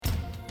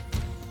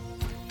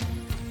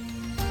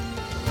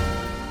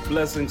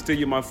Blessings to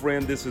you, my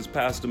friend. This is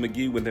Pastor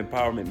McGee with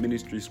Empowerment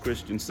Ministries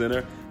Christian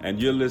Center, and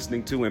you're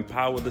listening to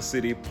Empower the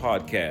City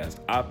podcast.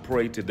 I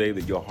pray today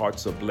that your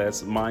hearts are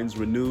blessed, minds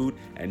renewed,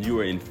 and you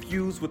are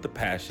infused with the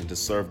passion to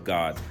serve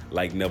God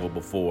like never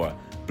before.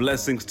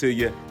 Blessings to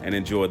you, and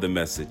enjoy the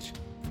message.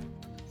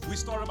 We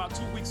started about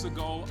 2 weeks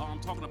ago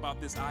talking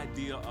about this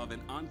idea of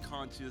an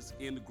unconscious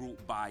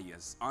in-group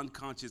bias.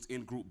 Unconscious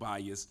in-group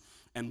bias.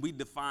 And we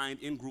defined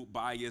in-group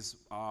bias.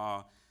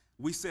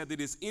 We said that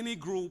it's any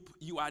group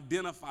you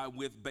identify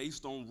with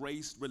based on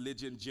race,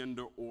 religion,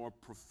 gender, or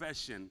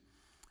profession.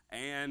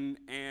 And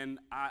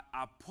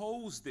I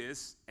posed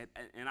this,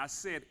 and I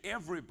said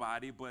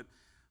everybody, but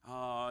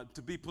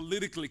to be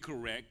politically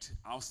correct,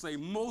 I'll say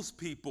most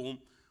people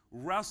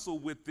wrestle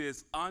with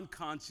this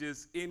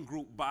unconscious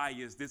in-group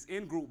bias. This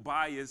in-group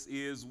bias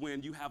is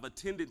when you have a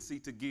tendency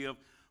to give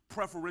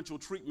preferential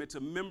treatment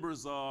to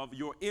members of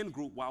your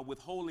in-group while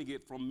withholding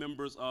it from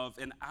members of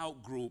an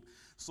out-group.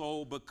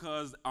 So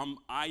because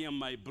I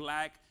am a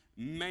black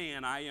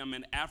man, I am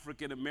an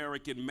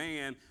African-American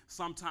man,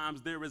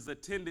 sometimes there is a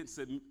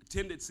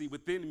tendency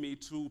within me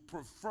to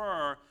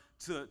prefer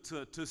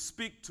to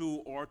speak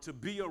to or to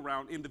be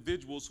around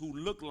individuals who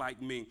look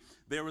like me.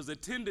 There is a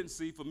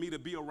tendency for me to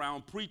be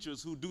around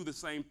preachers who do the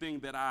same thing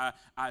that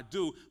I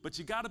do. But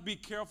you got to be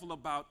careful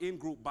about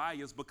in-group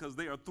bias, because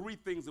there are three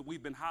things that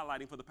we've been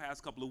highlighting for the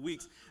past couple of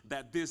weeks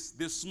that this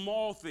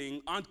small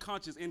thing,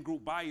 unconscious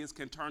in-group bias,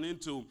 can turn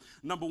into.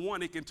 Number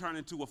one, it can turn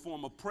into a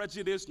form of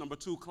prejudice. Number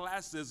two,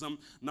 classism.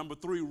 Number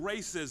three,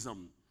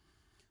 racism.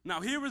 Now,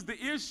 here is the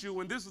issue,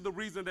 and this is the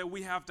reason that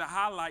we have to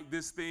highlight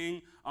this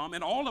thing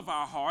in all of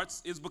our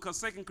hearts, is because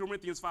 2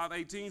 Corinthians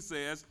 5:18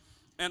 says,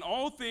 "And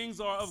all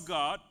things are of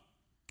God,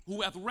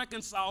 who hath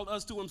reconciled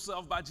us to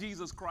himself by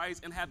Jesus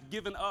Christ, and hath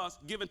given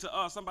to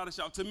us," somebody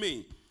shout, "to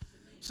me."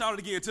 Shout it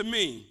again, "to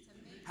me."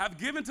 Have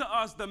given to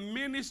us the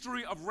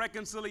ministry of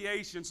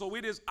reconciliation. So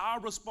it is our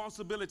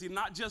responsibility,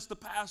 not just the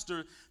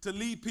pastor, to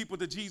lead people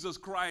to Jesus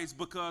Christ,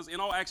 because in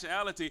all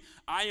actuality,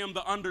 I am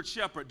the under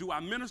shepherd. Do I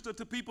minister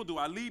to people? Do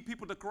I lead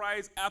people to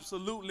Christ?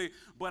 Absolutely.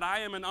 But I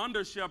am an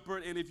under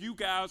shepherd, and if you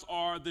guys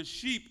are the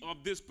sheep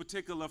of this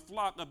particular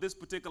flock, of this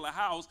particular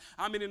house,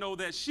 how many know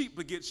that sheep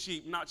beget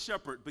sheep, not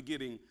shepherd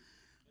begetting?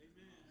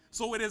 Amen.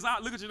 So it is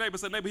our, look at your neighbor and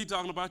say, "Neighbor, he's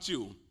talking about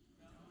you."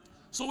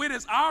 So it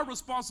is our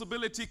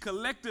responsibility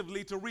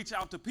collectively to reach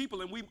out to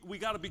people, and we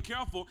got to be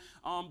careful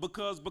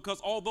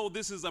because although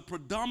this is a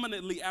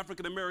predominantly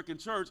African-American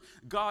church,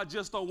 God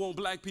just don't want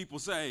black people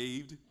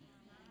saved.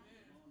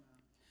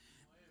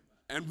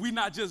 And we're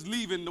not just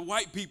leaving the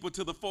white people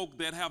to the folk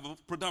that have a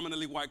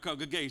predominantly white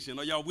congregation.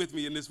 Are y'all with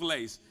me in this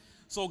place?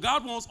 So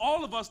God wants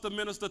all of us to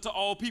minister to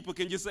all people.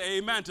 Can you say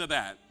amen to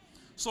that?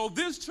 So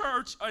this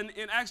church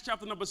in Acts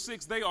chapter number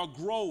 6, they are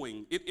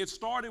growing. It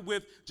started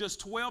with just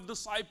 12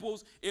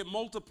 disciples. It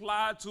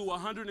multiplied to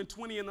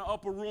 120 in the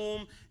upper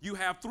room. You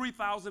have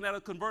 3,000 that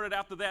are converted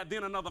after that,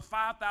 then another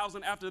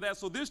 5,000 after that.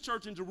 So this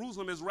church in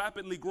Jerusalem is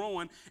rapidly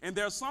growing, and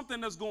there's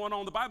something that's going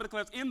on. The Bible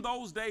declares in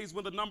those days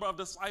when the number of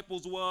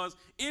disciples was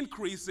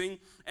increasing,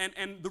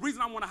 and the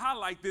reason I want to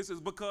highlight this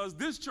is because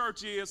this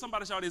church is,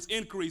 somebody shout, is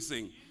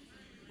increasing.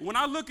 When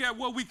I look at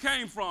where we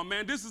came from,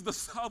 man, this is the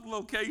south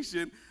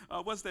location.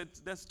 What's that?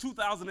 That's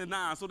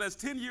 2009. So that's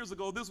 10 years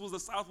ago. This was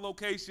the south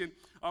location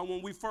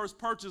when we first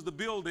purchased the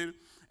building.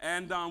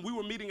 And we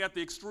were meeting at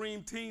the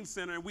Extreme Teen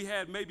Center, and we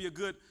had maybe a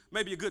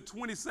good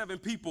 27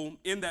 people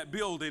in that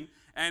building.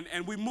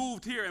 And we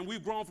moved here, and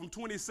we've grown from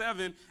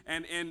 27,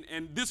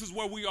 and this is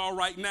where we are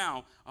right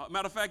now.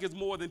 Matter of fact, it's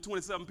more than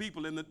 27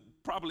 people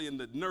probably in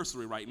the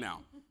nursery right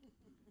now.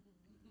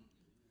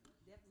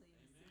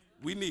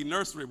 We need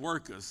nursery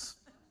workers.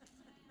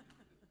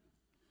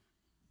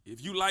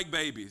 If you like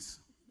babies,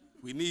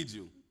 we need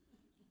you.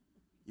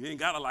 You ain't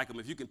got to like them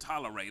if you can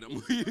tolerate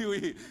them.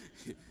 If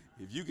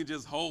you can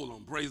just hold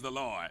them, praise the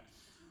Lord.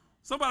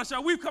 Somebody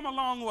shout, we've come a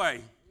long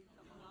way.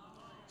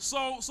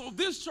 So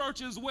this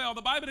church as well,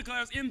 the Bible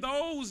declares in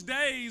those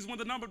days when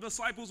the number of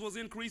disciples was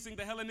increasing,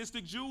 the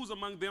Hellenistic Jews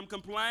among them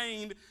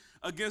complained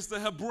against the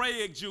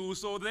Hebraic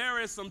Jews. So there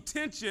is some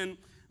tension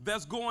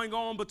that's going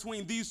on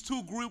between these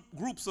two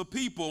groups of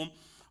people.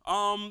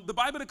 The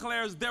Bible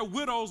declares their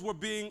widows were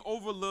being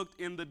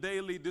overlooked in the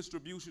daily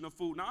distribution of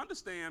food. Now,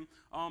 understand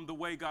the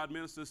way God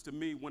ministers to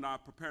me when I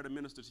prepare to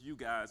minister to you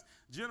guys.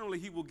 Generally,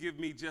 he will give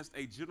me just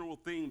a general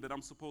theme that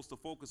I'm supposed to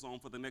focus on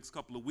for the next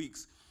couple of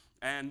weeks.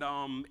 And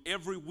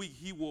every week,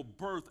 he will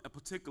birth a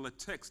particular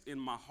text in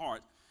my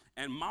heart.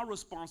 And my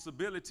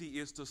responsibility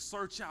is to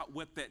search out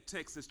what that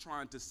text is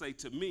trying to say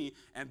to me,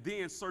 and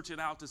then search it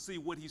out to see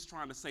what he's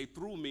trying to say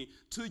through me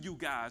to you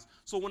guys.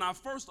 So when I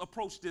first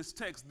approached this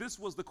text, this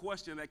was the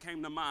question that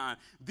came to mind.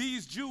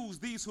 These Jews,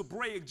 these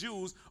Hebraic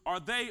Jews, are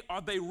they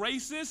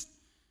racist?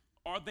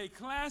 Are they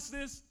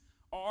classist?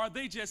 Or are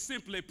they just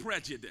simply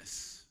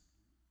prejudiced?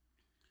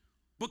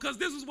 Because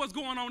this is what's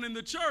going on in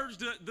the church.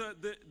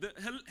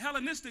 The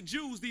Hellenistic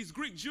Jews, these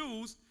Greek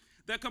Jews,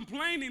 they're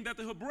complaining that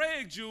the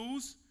Hebraic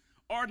Jews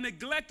are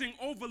neglecting,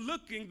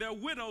 overlooking their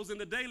widows in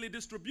the daily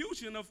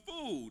distribution of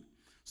food.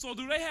 So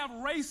do they have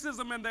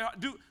racism in their heart?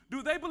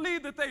 Do they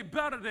believe that they're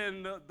better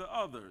than the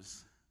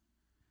others?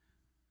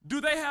 Do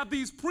they have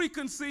these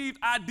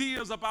preconceived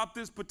ideas about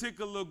this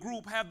particular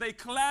group? Have they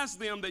classed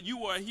them that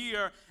you are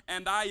here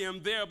and I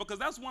am there? Because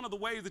that's one of the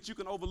ways that you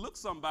can overlook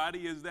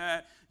somebody, is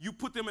that you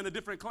put them in a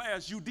different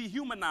class. You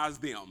dehumanize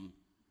them.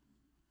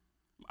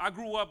 I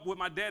grew up with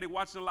my daddy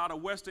watching a lot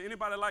of Western.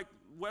 Anybody like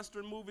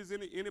Western movies?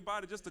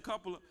 Anybody? Just a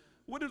couple of.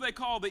 What do they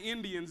call the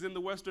Indians in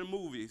the Western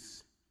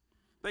movies?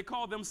 They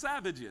call them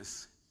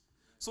savages.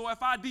 So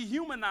if I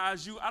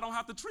dehumanize you, I don't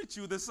have to treat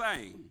you the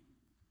same.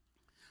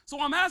 So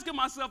I'm asking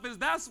myself, is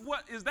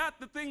that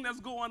the thing that's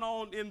going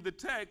on in the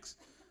text?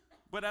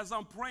 But as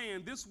I'm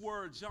praying, this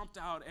word jumped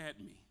out at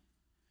me.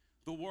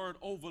 The word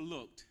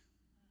overlooked.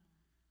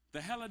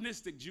 The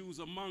Hellenistic Jews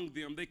among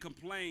them, they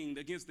complained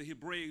against the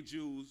Hebraic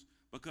Jews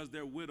because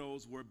their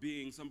widows were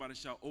being, somebody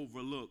shout,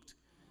 overlooked.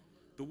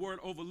 The word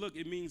overlook,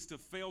 it means to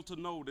fail to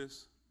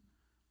notice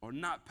or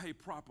not pay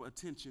proper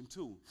attention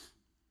to.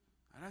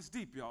 Now, that's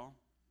deep, y'all,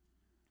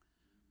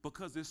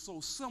 because it's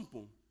so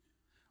simple.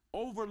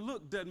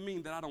 Overlook doesn't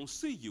mean that I don't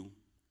see you.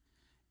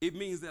 It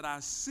means that I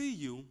see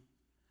you,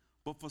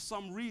 but for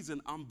some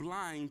reason I'm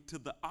blind to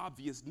the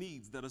obvious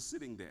needs that are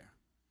sitting there.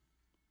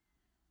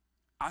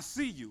 I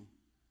see you,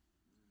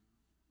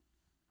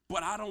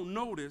 but I don't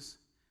notice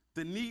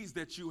the needs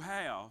that you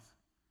have.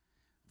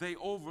 They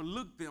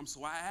overlook them.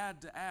 So I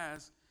had to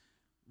ask,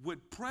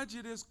 would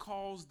prejudice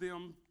cause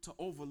them to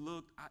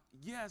overlook?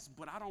 Yes,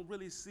 but I don't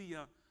really see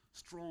a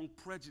strong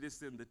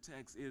prejudice in the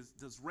text.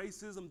 Does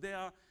racism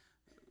there?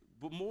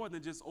 But more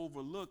than just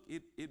overlook,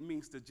 it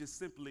means to just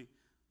simply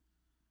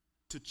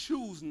to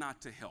choose not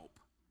to help.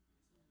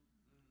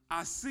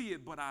 I see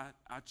it, but I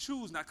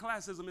choose not.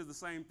 Classism is the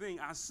same thing.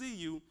 I see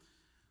you,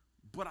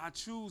 but I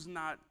choose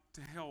not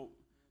to help.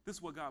 This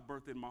is what God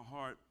birthed in my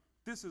heart.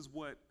 This is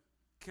what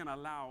can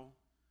allow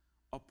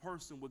a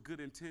person with good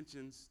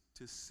intentions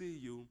to see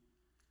you,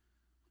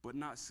 but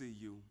not see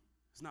you.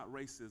 It's not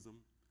racism.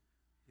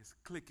 It's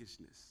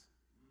cliquishness.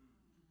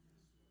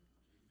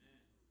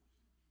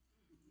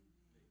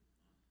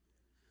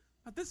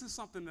 Now, this is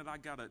something that I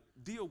got to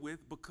deal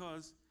with,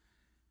 because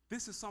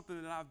this is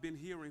something that I've been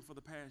hearing for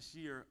the past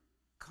year,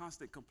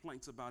 constant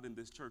complaints about in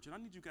this church. And I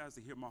need you guys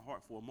to hear my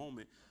heart for a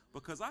moment,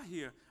 because I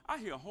hear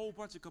a whole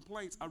bunch of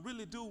complaints. I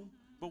really do.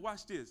 But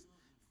watch this.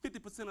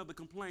 50% of the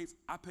complaints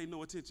I pay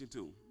no attention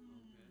to,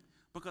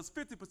 because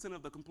 50%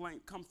 of the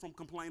complaint comes from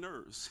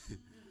complainers.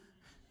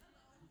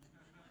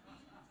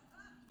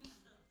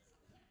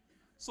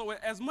 So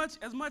as much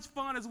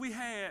fun as we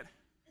had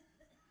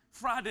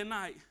Friday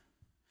night,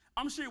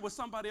 I'm sure it was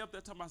somebody up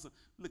there talking about,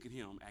 look at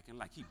him acting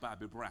like he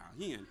Bobby Brown.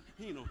 He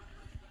know.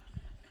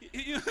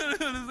 You know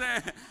what I'm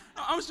saying?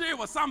 I'm sure it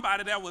was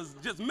somebody that was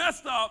just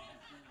messed up.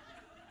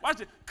 Watch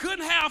it.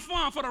 Couldn't have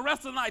fun for the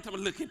rest of the night.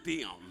 Look at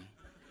them.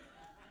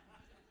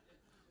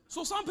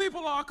 So some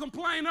people are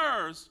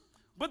complainers,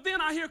 but then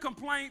I hear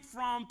complaint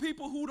from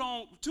people who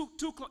don't. Two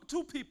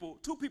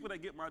people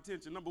that get my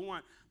attention. Number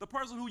one, the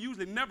person who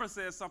usually never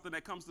says something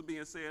that comes to me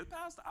and says,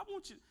 Pastor,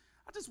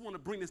 I just want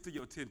to bring this to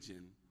your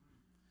attention.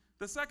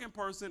 The second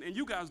person, and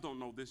you guys don't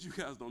know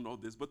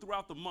this, but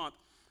throughout the month,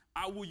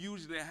 I will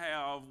usually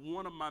have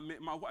one of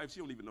my wife, she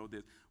don't even know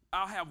this,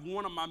 I'll have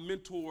one of my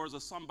mentors or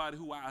somebody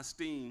who I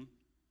esteem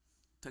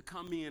to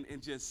come in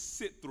and just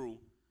sit through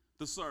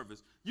the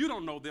service. You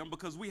don't know them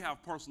because we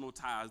have personal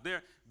ties.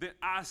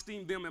 I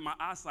esteem them in my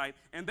eyesight,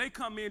 and they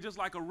come in just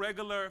like a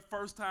regular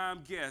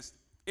first-time guest.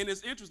 And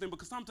it's interesting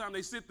because sometimes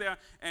they sit there,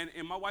 and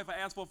my wife, I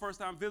ask for a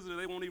first-time visitor,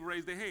 they won't even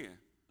raise their hand.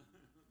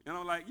 And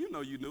I'm like, you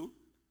knew.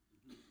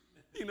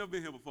 You never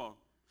been here before.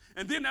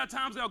 And then there are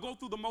times they'll go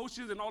through the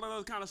motions and all that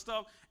other kind of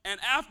stuff. And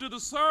after the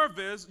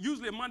service,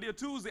 usually a Monday or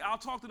Tuesday, I'll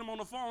talk to them on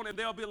the phone, and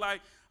they'll be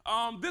like,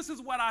 this is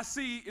what I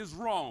see is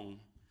wrong.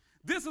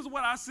 This is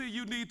what I see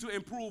you need to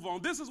improve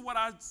on. This is what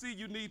I see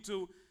you need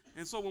to.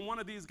 And so when one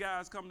of these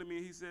guys come to me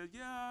and he says,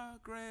 yeah,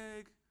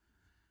 Greg,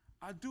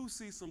 I do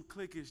see some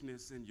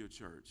cliquishness in your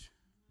church.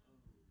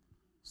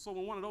 So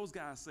when one of those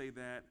guys say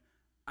that,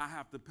 I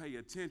have to pay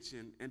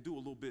attention and do a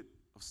little bit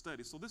of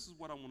study. So this is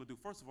what I want to do.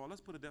 First of all,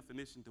 let's put a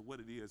definition to what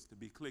it is to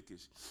be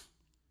cliquish.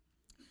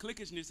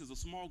 Cliquishness is a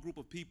small group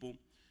of people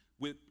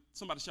with,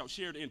 somebody shout,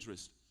 shared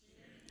interest.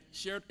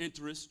 Shared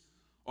interest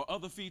or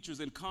other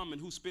features in common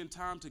who spend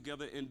time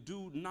together and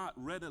do not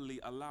readily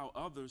allow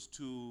others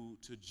to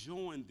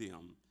join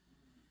them.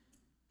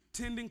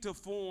 Tending to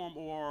form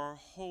or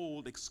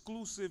hold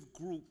exclusive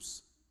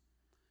groups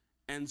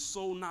and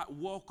so not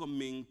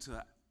welcoming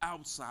to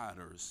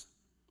outsiders.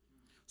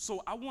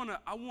 So I want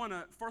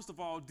to first of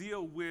all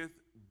deal with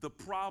the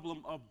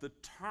problem of the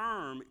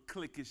term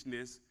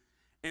cliquishness,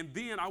 and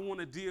then I want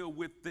to deal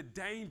with the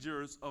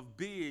dangers of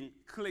being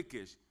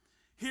cliquish.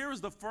 Here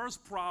is the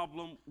first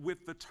problem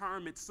with the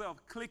term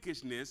itself,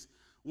 cliquishness.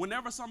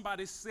 Whenever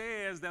somebody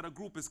says that a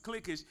group is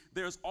cliquish,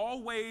 there's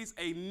always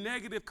a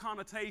negative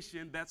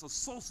connotation that's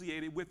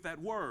associated with that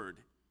word.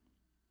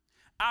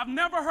 I've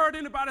never heard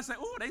anybody say,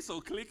 oh, they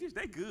so cliquish,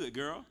 they good,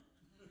 girl.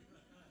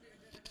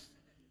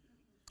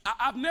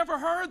 I've never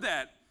heard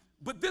that.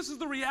 But this is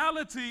the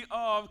reality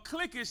of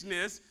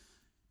cliquishness.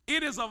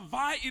 It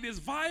is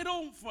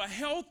vital for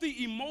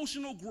healthy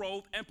emotional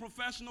growth and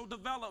professional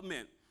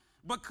development.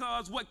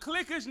 Because what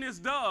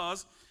cliquishness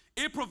does,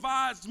 it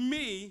provides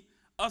me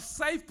a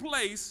safe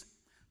place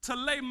to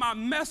lay my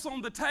mess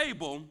on the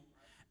table.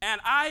 And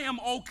I am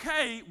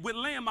okay with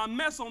laying my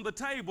mess on the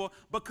table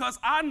because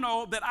I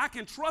know that I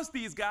can trust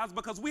these guys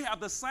because we have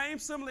the same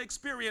similar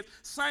experience,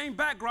 same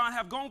background,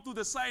 have gone through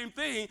the same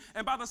thing.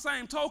 And by the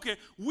same token,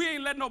 we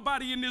ain't let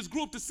nobody in this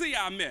group to see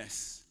our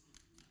mess.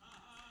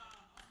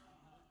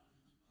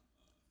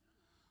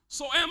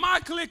 So am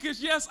I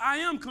cliquish? Yes, I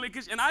am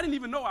cliquish. And I didn't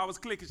even know I was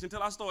cliquish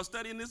until I started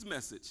studying this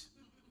message.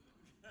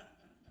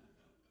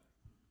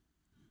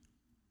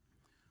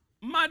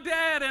 My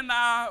dad and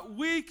I,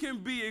 we can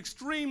be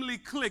extremely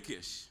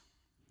cliquish.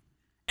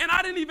 And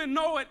I didn't even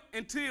know it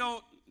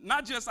until,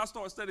 not just I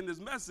started studying this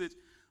message,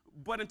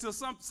 but until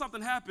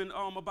something happened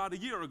about a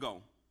year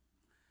ago.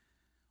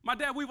 My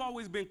dad, we've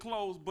always been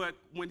close, but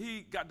when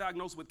he got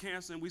diagnosed with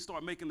cancer and we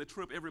started making the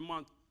trip every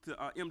month to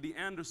MD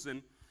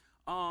Anderson,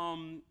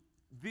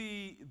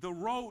 the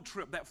road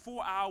trip, that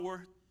 4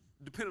 hour,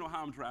 depending on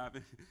how I'm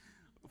driving,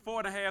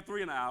 4.5,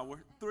 3 an hour,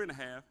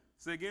 3.5,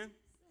 say again?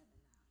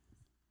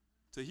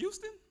 To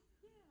Houston?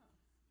 Yeah.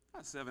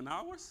 Not 7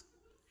 hours.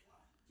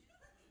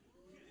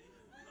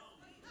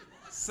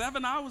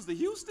 7 hours to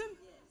Houston?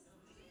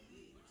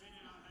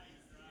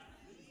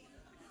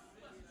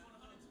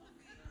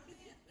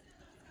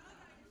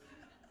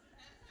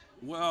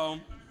 Well,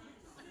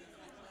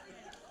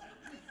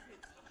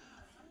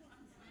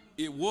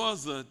 it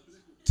was a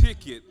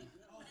ticket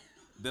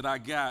that I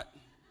got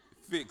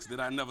fixed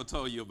that I never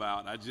told you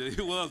about. It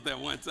was that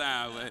one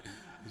time, but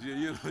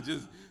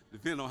just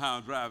depending on how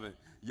I'm driving.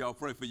 Y'all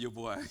pray for your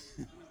boy.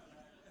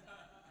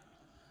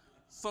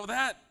 So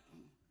that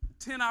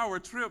 10-hour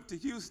trip to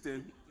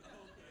Houston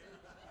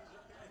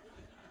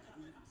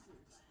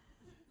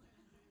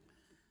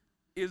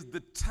is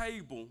the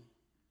table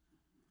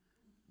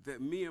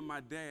that me and my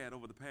dad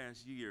over the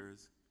past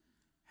years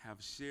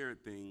have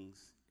shared things,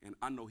 and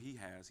I know he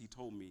has. He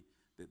told me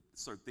that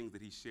certain things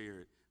that he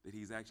shared that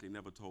he's actually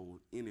never told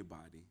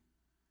anybody.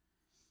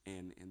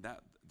 And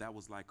that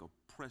was like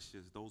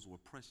those were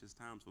precious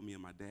times for me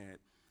and my dad.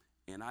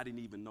 And I didn't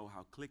even know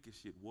how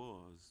cliquish it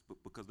was,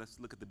 because let's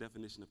look at the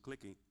definition of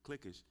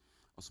cliquish.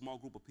 A small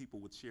group of people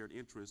with shared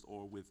interests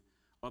or with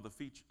other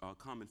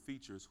common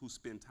features who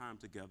spend time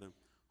together,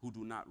 who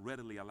do not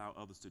readily allow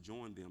others to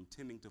join them,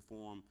 tending to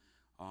form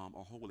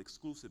a whole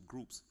exclusive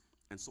groups,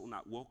 and so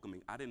not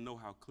welcoming. I didn't know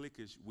how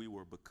cliquish we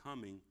were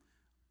becoming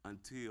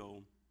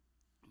until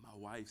my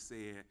wife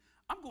said,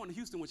 I'm going to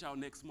Houston with y'all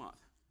next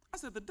month. I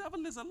said, the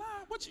devil is a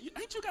lie.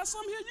 Ain't you got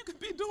something here you could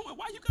be doing?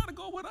 Why you got to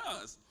go with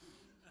us?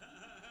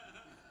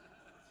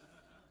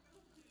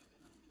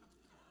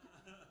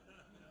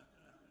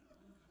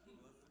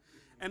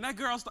 And that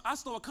girl, I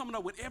started coming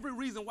up with every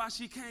reason why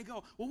she can't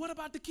go. Well, what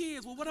about the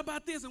kids? Well, what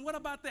about this and what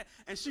about that?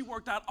 And she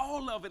worked out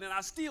all of it, and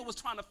I still was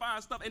trying to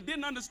find stuff and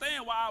didn't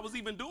understand why I was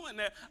even doing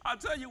that. I'll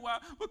tell you why,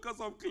 because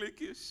I'm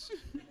cliquish.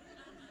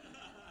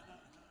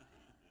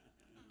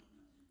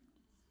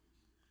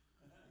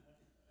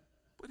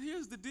 But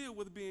here's the deal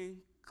with being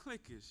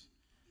cliquish.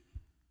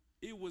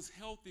 It was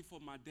healthy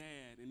for my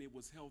dad, and it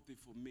was healthy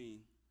for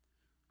me,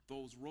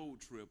 those road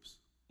trips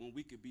when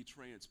we could be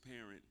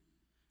transparent.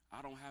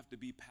 I don't have to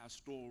be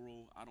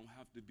pastoral. I don't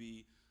have to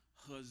be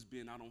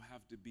husband. I don't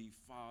have to be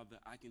father.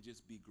 I can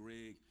just be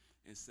Greg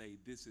and say,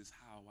 this is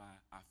how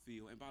I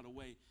feel. And by the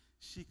way,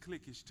 she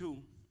cliquish too.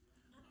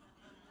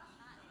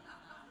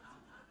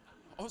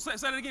 Oh, say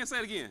it again, say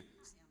it again.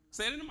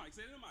 Say it in the mic,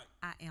 say it in the mic.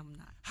 I am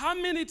not. How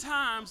many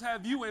times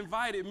have you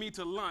invited me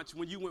to lunch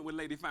when you went with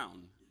Lady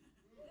Fountain?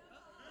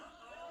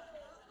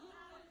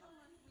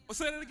 Oh,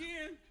 say it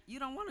again. You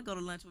don't want to go to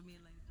lunch with me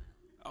and Lady Fountain.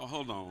 Oh,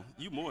 hold on.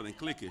 You more than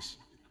cliquish.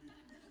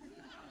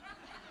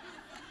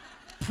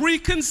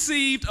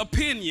 Preconceived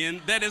opinion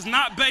that is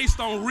not based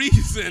on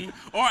reason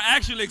or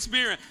actual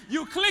experience.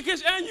 You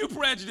cliquish and you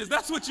prejudice.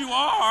 That's what you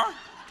are.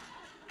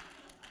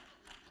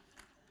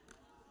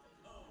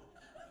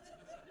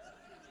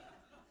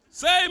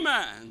 Say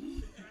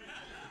amen.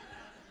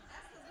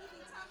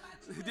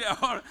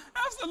 Yeah,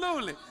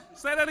 absolutely.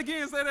 Say that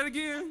again. Say that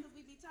again.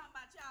 We be talking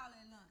about y'all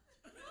in lunch.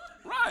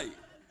 Right.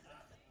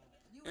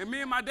 And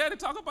me and my daddy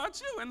talk about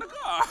you in the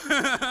car.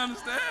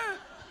 Understand?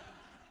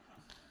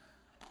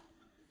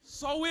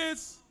 So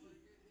it's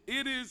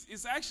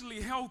actually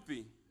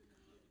healthy.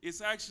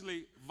 It's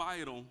actually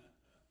vital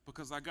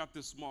because I got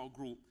this small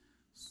group.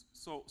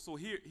 So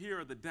here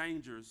are the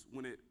dangers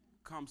when it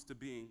comes to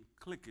being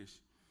cliquish.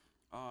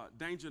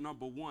 Danger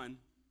number one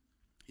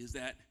is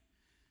that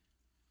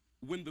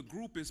when the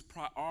group is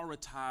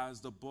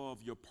prioritized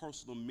above your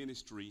personal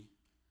ministry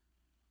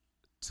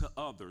to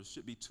others,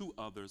 should be to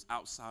others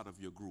outside of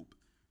your group,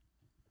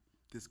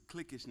 this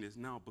cliquishness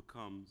now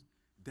becomes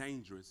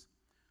dangerous,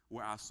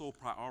 where I so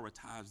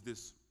prioritize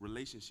this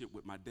relationship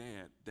with my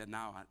dad that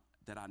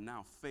I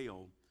now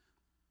fail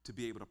to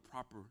be able to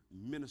properly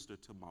minister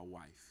to my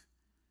wife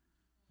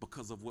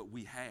because of what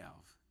we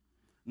have.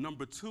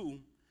 Number two,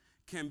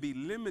 can be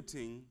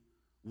limiting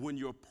when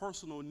your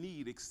personal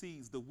need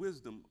exceeds the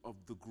wisdom of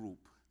the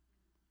group.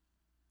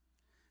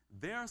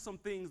 There are some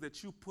things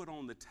that you put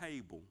on the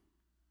table,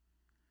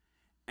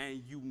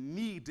 and you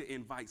need to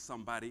invite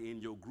somebody in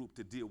your group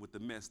to deal with the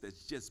mess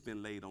that's just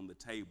been laid on the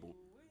table.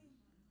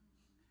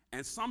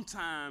 And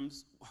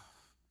sometimes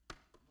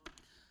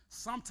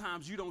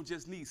you don't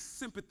just need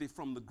sympathy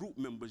from the group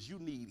members, you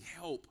need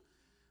help.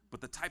 But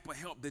the type of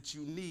help that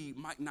you need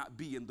might not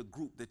be in the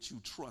group that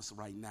you trust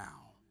right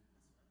now.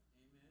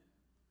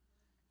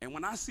 And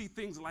when I see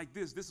things like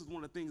this is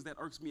one of the things that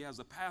irks me as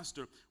a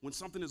pastor. When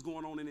something is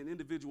going on in an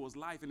individual's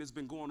life and it's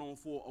been going on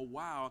for a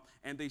while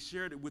and they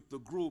shared it with the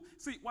group.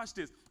 See, watch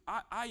this.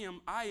 I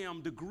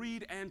am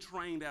degreed and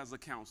trained as a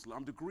counselor.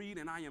 I'm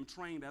degreed and I am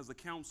trained as a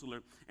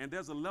counselor. And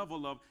there's a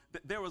level of,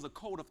 there is a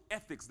code of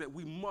ethics that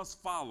we must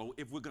follow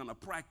if we're going to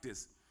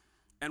practice.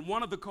 And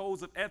one of the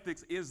codes of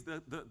ethics is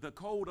the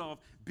code of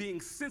being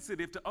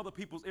sensitive to other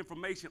people's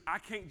information. I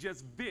can't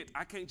just vent.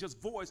 I can't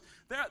just voice.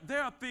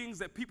 There are things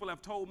that people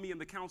have told me in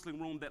the counseling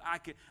room that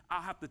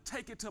I'll have to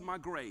take it to my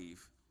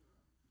grave.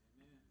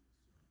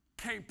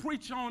 Can't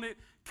preach on it.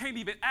 Can't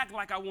even act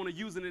like I want to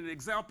use it as an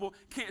example.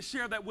 Can't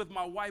share that with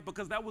my wife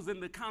because that was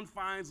in the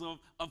confines of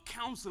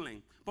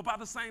counseling. But by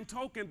the same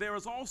token, there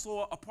is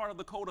also a part of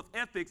the code of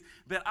ethics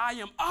that I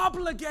am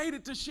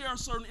obligated to share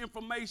certain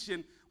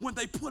information when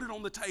they put it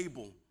on the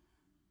table.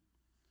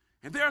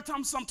 And there are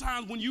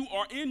sometimes when you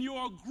are in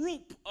your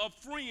group of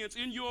friends,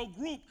 in your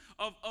group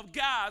of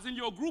guys, in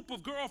your group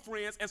of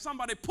girlfriends, and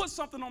somebody puts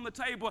something on the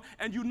table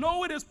and you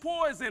know it is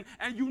poison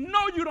and you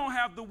know you don't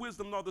have the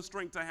wisdom nor the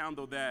strength to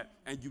handle that,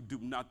 and you do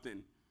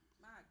nothing.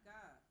 My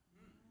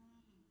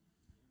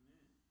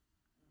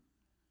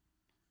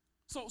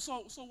God.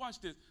 So watch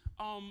this.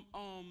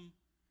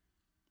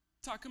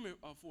 Ty, come here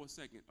for a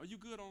second. Are you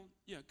good on?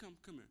 Yeah, come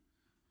here.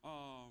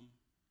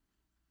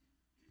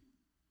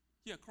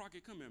 Yeah,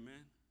 Crockett, come here, man.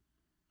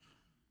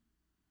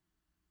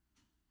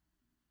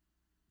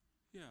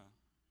 Yeah.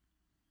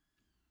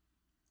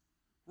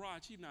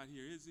 Raj, he's not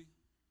here, is he?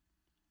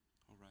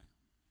 All right.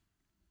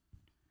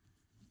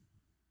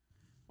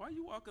 Why are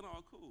you walking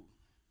all cool?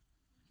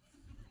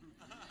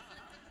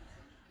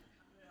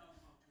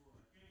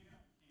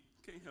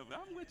 Can't help it.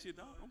 I'm with you,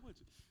 dog. I'm with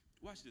you.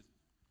 Watch this.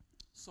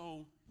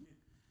 So,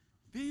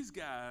 these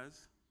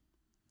guys,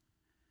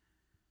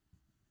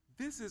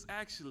 this is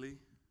actually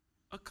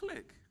a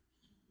clique.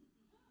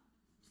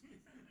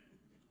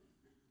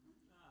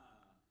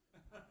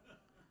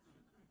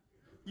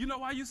 You know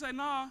why you say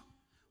nah?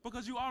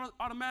 Because you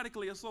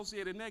automatically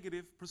associate a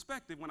negative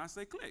perspective when I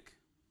say clique.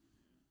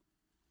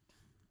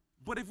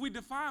 But if we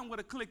define what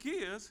a clique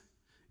is,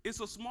 it's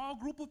a small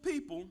group of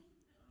people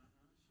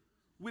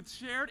with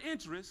shared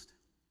interest.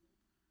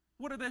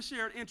 What are their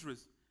shared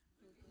interests?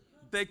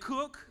 They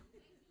cook.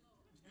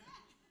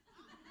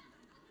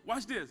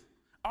 Watch this.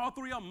 All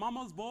three are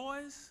mama's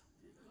boys.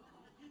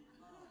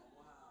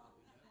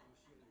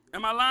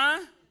 Am I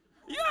lying?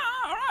 Yeah,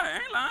 all right, I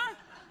ain't lying.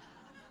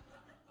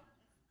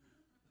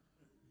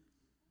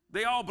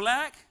 They all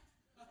black.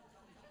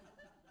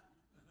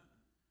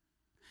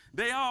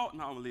 No, I'm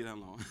gonna leave that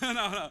alone.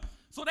 No.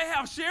 So they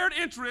have shared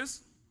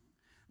interests.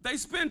 They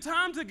spend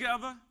time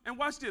together, and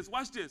watch this.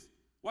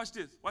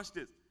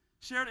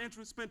 Shared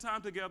interests, spend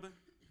time together.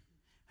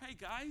 Hey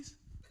guys,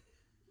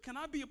 can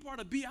I be a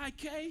part of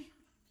BIK?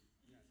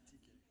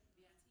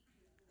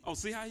 Oh,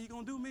 see how he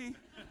gonna do me?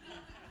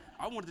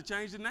 I wanted to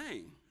change the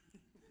name.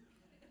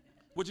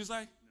 What'd you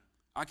say?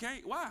 I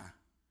can't, why?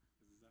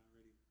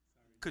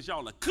 Because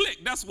y'all a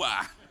clique, that's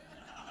why.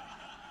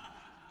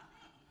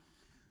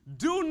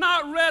 Do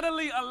not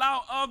readily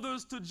allow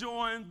others to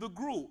join the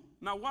group.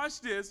 Now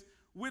watch this.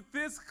 With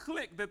this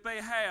clique that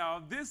they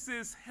have, this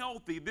is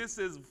healthy. This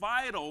is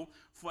vital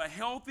for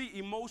healthy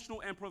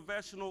emotional and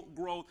professional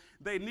growth.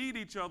 They need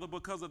each other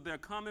because of their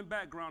common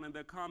background and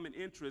their common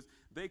interests.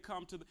 They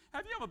come to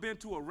have you ever been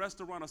to a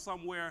restaurant or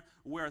somewhere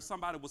where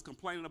somebody was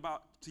complaining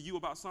to you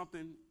about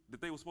something that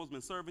they were supposed to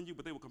be serving you,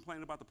 but they were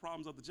complaining about the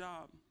problems of the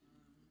job?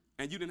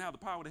 And you didn't have the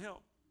power to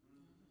help.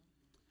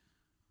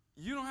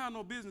 You don't have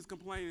no business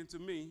complaining to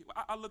me.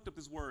 I looked up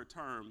this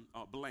term,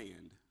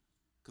 bland,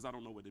 because I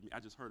don't know what it means. I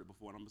just heard it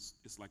before, and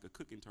it's like a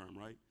cooking term,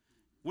 right?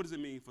 What does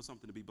it mean for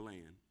something to be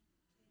bland?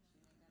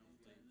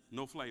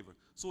 No flavor.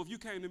 So if you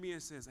came to me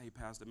and says, hey,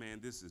 Pastor, man,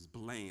 this is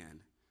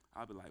bland,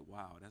 I'd be like,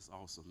 wow, that's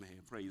awesome,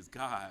 man. Praise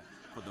God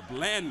for the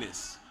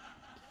blandness.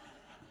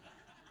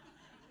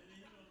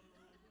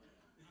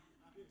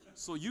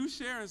 So you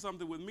sharing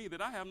something with me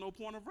that I have no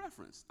point of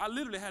reference. I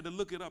literally had to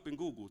look it up in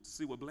Google to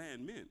see what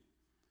bland meant.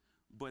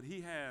 But he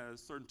has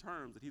certain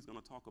terms that he's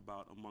going to talk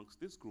about amongst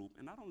this group.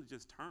 And not only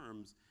just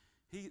terms,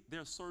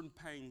 there are certain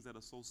pains that are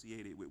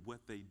associated with what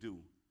they do.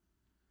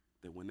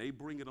 That when they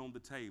bring it on the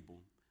table,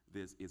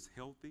 it's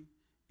healthy,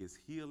 it's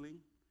healing,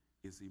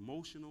 it's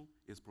emotional,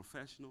 it's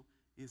professional,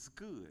 it's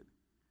good.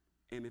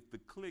 And if the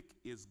clique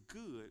is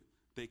good,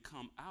 they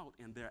come out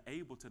and they're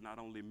able to not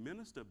only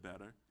minister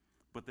better,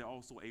 but they're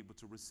also able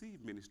to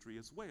receive ministry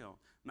as well.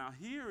 Now,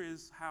 here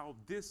is how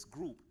this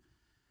group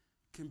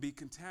can be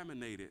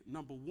contaminated.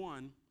 Number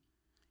one,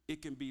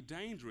 it can be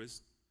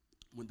dangerous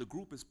when the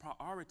group is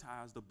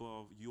prioritized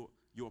above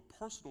your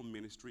personal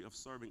ministry of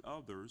serving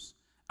others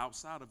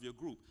outside of your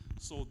group.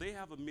 So they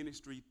have a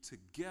ministry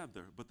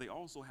together, but they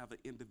also have an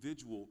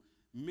individual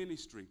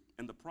ministry.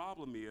 And the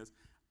problem is,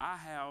 I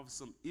have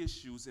some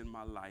issues in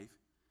my life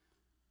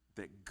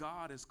that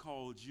God has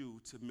called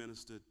you to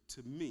minister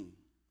to me.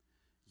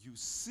 You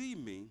see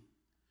me,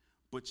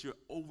 but you're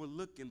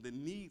overlooking the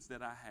needs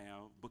that I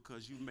have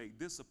because you make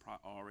this a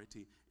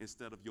priority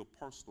instead of your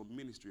personal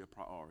ministry a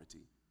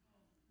priority.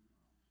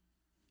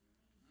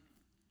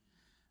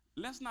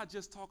 Let's not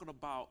just talk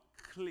about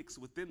cliques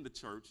within the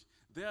church.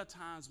 There are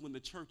times when the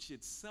church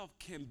itself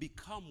can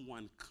become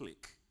one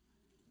clique.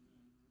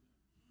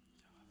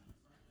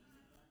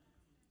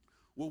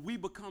 Where we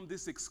become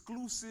this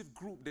exclusive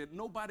group that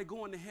nobody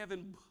going to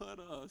heaven but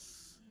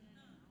us.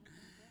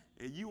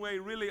 And you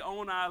ain't really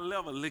on our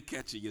level. Look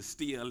at you. You're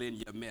still in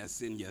your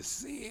mess, in your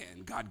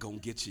sin. God gonna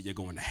get you. You're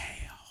going to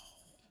hell.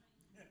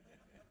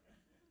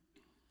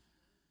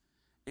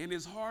 And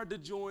it's hard to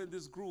join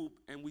this group,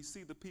 and we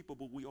see the people,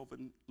 but we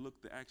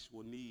overlook the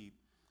actual need.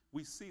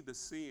 We see the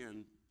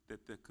sin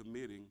that they're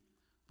committing,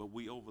 but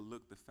we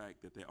overlook the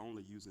fact that they're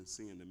only using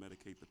sin to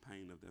medicate the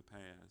pain of their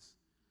past.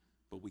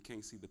 But we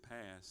can't see the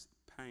past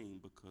pain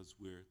because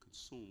we're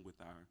consumed with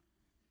our.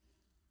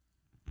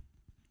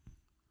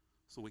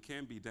 So it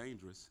can be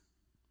dangerous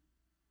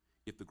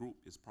if the group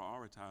is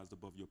prioritized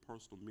above your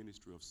personal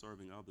ministry of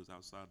serving others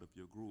outside of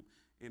your group.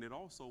 And it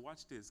also,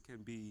 watch this, can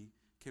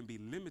be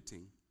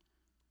limiting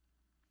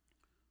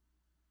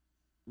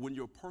when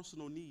your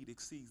personal need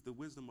exceeds the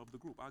wisdom of the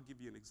group. I'll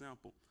give you an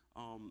example.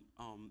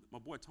 My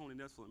boy Tony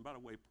Nestle, and by the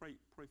way, pray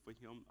for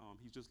him.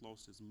 He just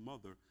lost his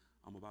mother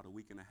about a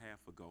week and a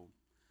half ago.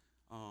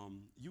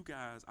 You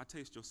guys, I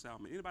taste your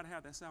salmon. Anybody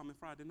have that salmon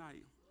Friday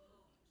night?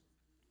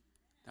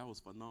 That was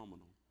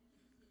phenomenal.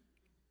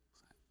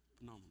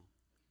 Phenomenal.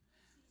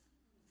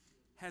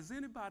 Has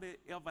anybody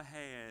ever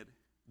had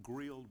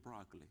grilled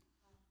broccoli?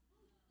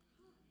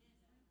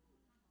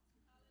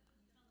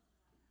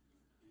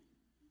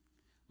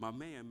 My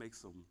man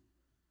makes them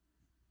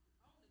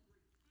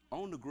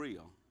on the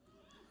grill.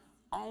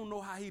 I don't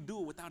know how he do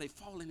it without it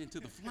falling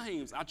into the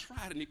flames. I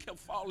tried and it kept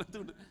falling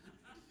through the.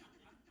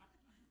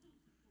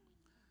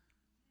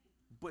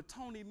 But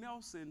Tony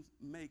Nelson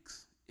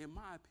makes, in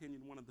my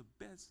opinion, one of the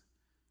best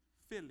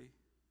Philly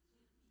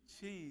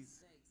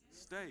cheese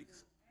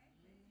steaks,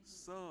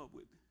 sub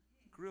with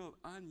grilled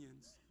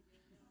onions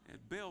and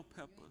bell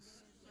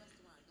peppers,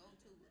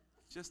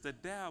 just a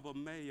dab of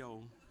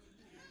mayo,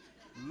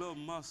 little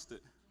mustard,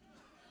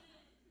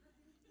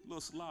 little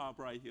slob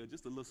right here,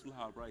 just a little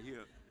slob right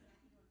here.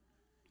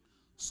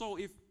 So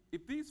if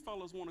these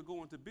fellas want to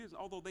go into business,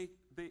 although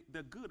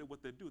they're good at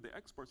what they do, they're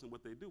experts in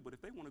what they do, but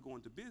if they want to go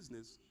into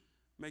business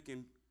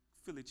making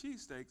Philly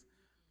cheesesteaks,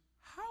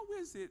 how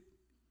is it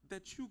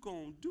that you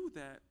gonna do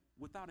that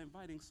without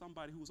inviting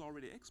somebody who's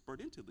already expert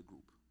into the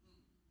group?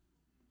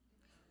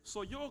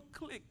 So your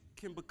clique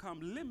can become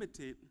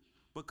limited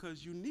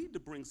because you need to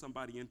bring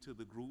somebody into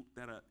the group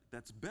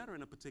that's better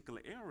in a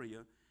particular area,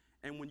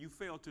 and when you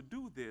fail to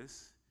do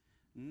this,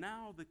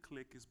 now the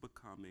clique is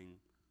becoming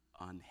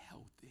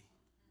unhealthy.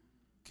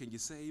 Can you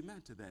say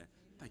amen to that?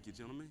 Thank you,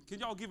 gentlemen. Can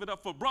y'all give it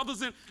up for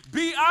brothers in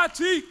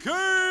BITK?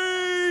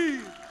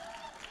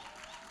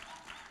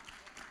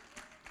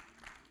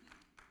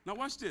 Now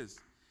watch this.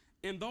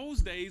 In those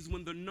days,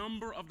 when the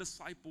number of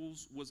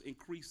disciples was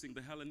increasing,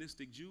 the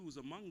Hellenistic Jews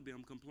among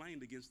them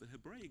complained against the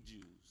Hebraic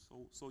Jews.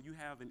 So you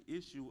have an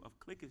issue of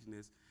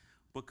cliquishness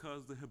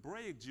because the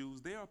Hebraic Jews,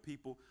 they are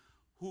people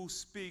who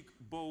speak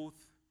both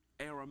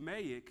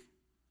Aramaic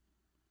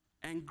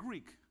and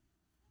Greek.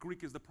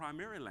 Greek is the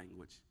primary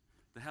language.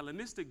 The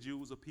Hellenistic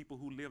Jews are people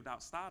who lived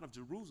outside of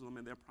Jerusalem,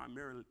 and their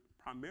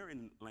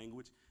primary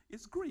language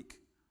is Greek.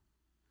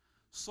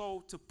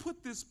 So to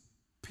put this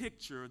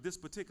picture, this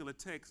particular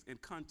text in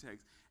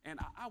context, and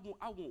I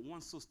want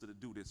one sister to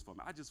do this for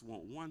me. I just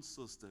want one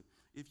sister.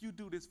 If you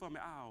do this for me,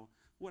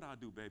 what I'll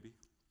do, baby?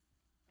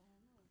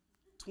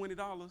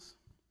 $20?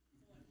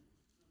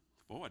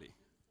 40.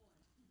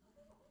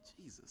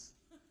 Jesus.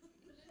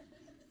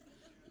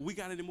 We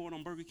got any more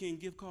on Burger King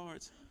gift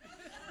cards?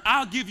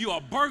 I'll give you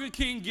a Burger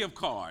King gift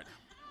card.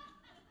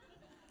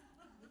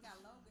 We got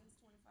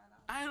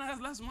Logan's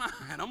 $25. That's mine.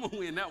 I'm going to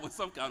win that one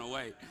some kind of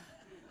way.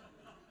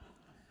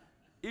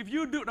 If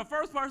you do, the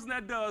first person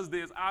that does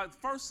this,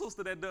 first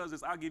sister that does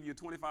this, I'll give you a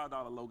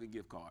 $25 Logan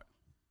gift card.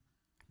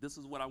 This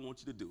is what I want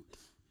you to do.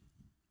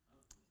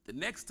 The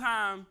next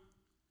time,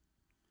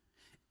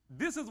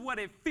 this is what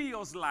it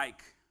feels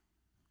like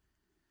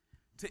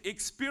to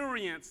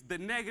experience the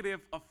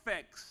negative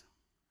effects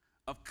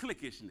of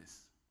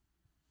cliquishness.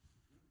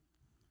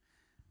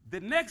 The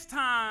next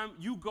time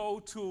you go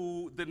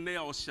to the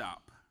nail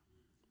shop,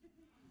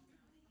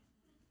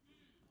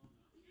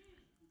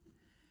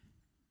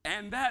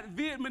 and that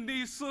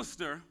Vietnamese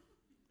sister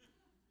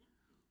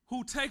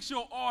who takes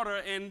your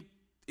order and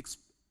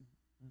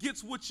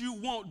gets what you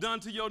want done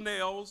to your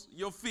nails,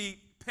 your feet,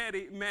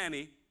 petty,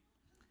 manny,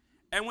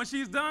 And when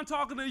she's done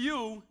talking to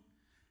you,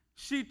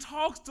 she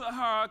talks to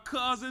her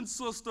cousin,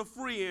 sister,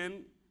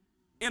 friend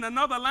in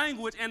another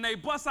language, and they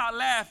bust out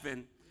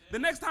laughing. The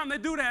next time they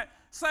do that,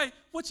 say,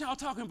 "What y'all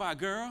talking about,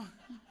 girl?"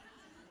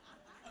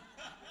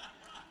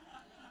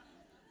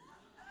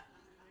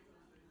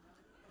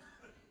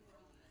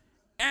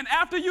 And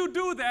after you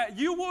do that,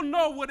 you will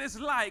know what it's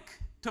like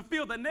to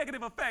feel the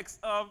negative effects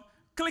of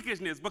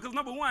cliquishness. Because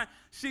number one,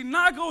 she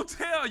not gonna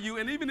tell you,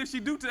 and even if she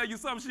do tell you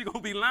something, she gonna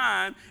be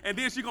lying, and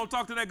then she gonna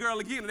talk to that girl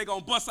again, and they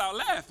gonna bust out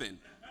laughing.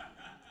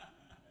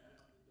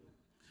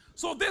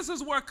 So this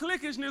is where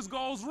cliquishness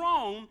goes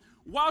wrong.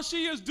 While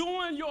she is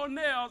doing your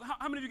nails,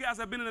 how many of you guys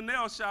have been in a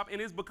nail shop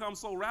and it's become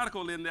so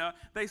radical in there,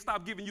 they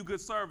stop giving you good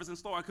service and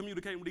start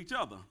communicating with each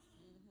other?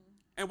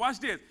 And watch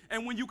this.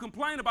 And when you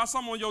complain about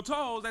something on your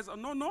toes, they say,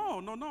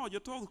 no,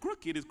 your toes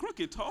crooked. It's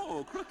crooked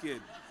toe,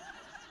 crooked.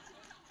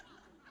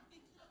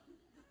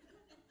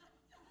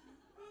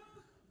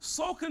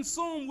 So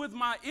consumed with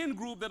my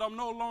in-group that I'm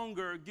no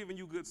longer giving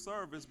you good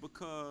service,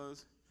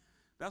 because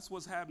that's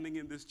what's happening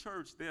in this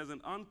church. There's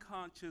an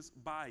unconscious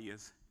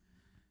bias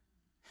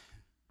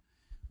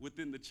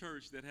within the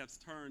church that has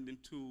turned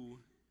into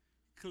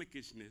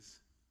cliquishness.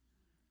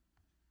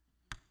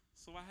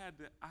 So I had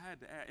to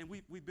add, and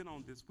we've been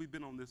on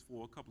this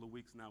for a couple of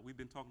weeks now. We've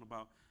been talking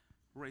about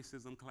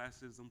racism,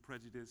 classism,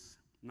 prejudice,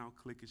 now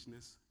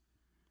cliquishness,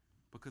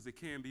 because it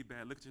can be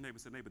bad. Look at your neighbor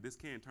and say, "Neighbor, this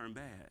can turn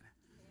bad."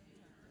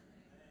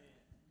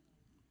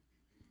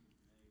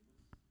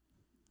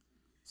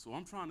 So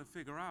I'm trying to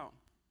figure out,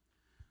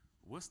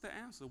 what's the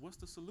answer? What's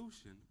the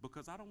solution?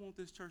 Because I don't want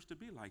this church to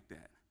be like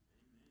that.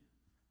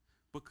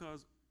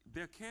 Because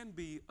there can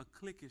be a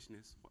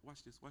cliquishness.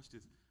 Watch this.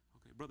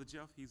 Okay, Brother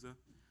Jeff, he's a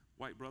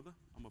white brother.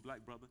 I'm a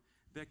black brother.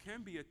 There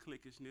can be a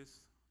cliquishness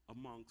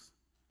amongst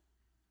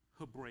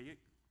Hebraic,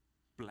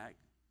 black,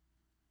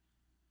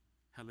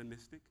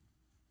 Hellenistic,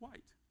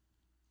 white.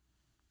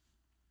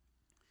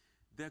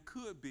 There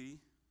could be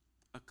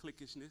a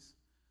cliquishness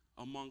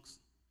amongst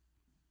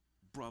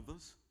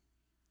brothers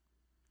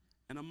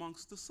and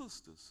amongst the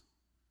sisters.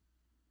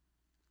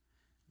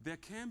 There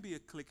can be a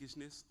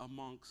cliquishness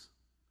amongst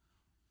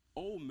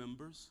old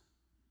members,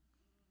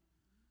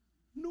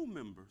 new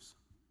members.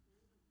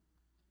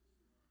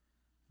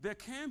 There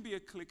can be a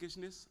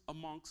cliquishness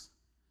amongst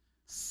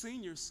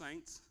senior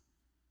saints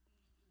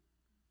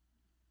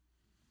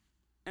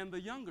and the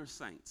younger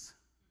saints.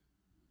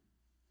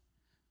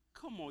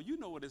 Come on, you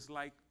know what it's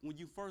like when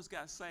you first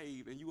got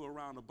saved and you were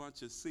around a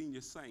bunch of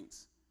senior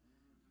saints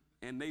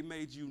and they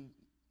made you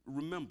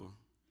remember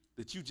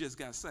that you just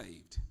got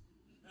saved.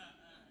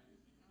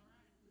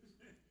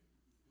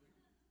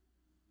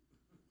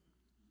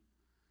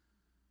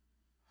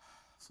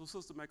 So,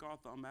 Sister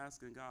MacArthur, I'm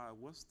asking God,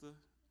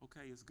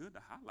 okay, it's good to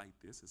highlight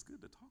this, it's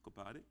good to talk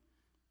about it,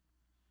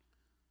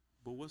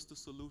 but what's the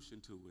solution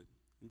to it?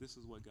 And this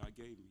is what God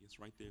gave me. It's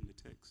right there in the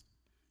text.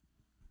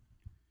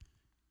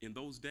 In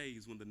those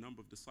days, when the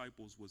number of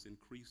disciples was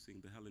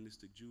increasing, the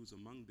Hellenistic Jews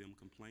among them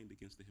complained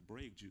against the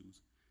Hebraic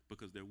Jews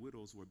because their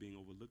widows were being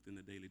overlooked in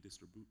the daily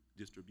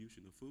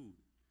distribution of food.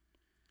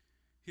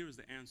 Here is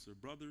the answer.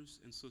 Brothers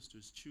and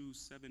sisters, choose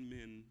 7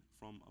 men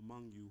from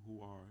among you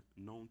who are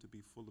known to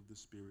be full of the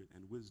Spirit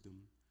and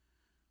wisdom.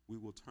 We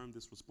will turn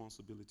this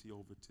responsibility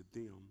over to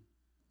them.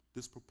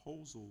 This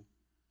proposal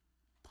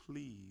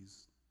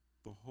pleased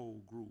the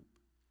whole group.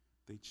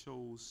 They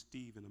chose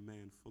Stephen, a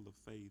man full of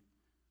faith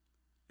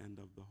and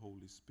of the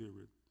Holy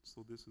Spirit.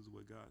 So this is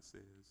what God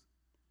says.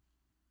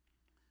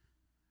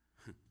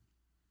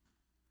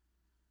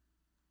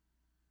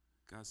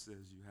 God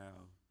says you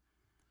have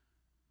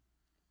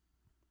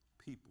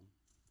people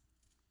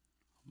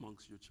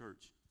amongst your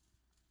church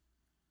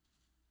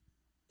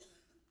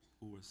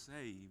who are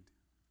saved,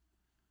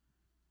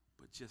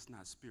 but just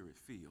not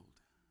Spirit-filled.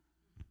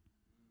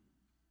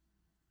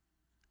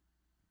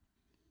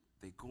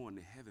 They going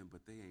to heaven,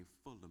 but they ain't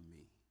full of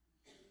me.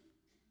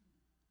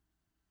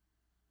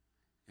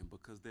 And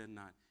because they're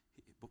not,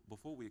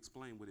 before we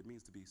explain what it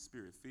means to be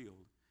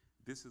Spirit-filled,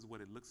 this is what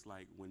it looks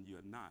like when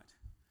you're not.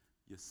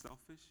 You're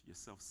selfish, you're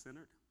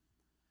self-centered,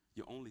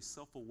 you're only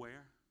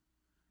self-aware,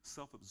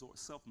 self-absorbed,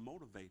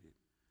 self-motivated.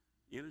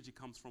 Energy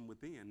comes from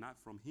within, not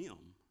from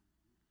him.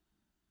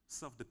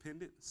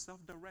 Self-dependent,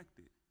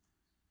 self-directed.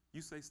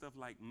 You say stuff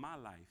like, my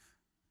life.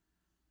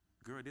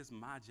 Girl, this is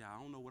my job.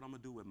 I don't know what I'm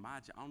going to do with my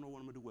job. I don't know what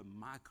I'm going to do with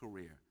my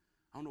career.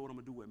 I don't know what I'm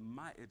going to do with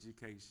my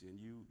education.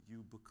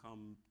 You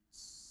become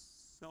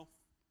selfish.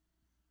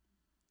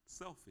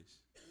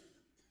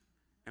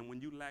 And when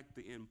you lack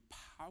the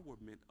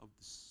empowerment of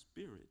the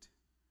Spirit,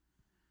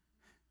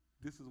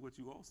 this is what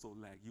you also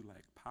lack. You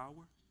lack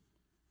power.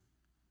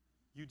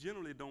 You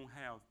generally don't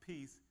have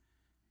peace.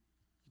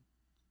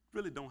 You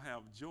really don't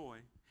have joy.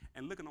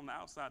 And looking on the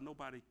outside,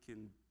 nobody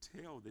can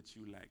tell that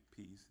you lack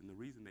peace. And the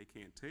reason they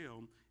can't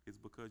tell is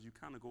because you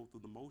kind of go through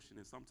the motion,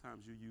 and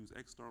sometimes you use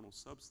external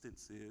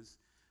substances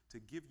to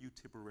give you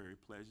temporary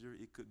pleasure.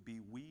 It could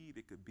be weed,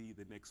 it could be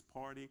the next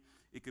party,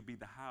 it could be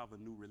the high of a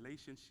new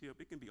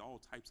relationship. It can be all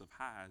types of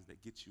highs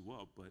that get you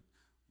up, but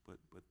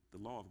the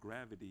law of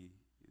gravity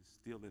is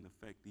still in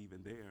effect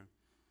even there.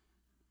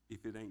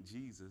 If it ain't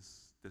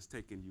Jesus that's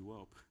taking you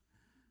up,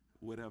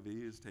 whatever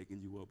is taking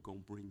you up gonna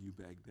bring you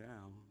back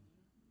down.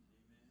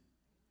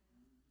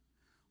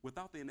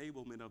 Without the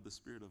enablement of the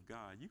Spirit of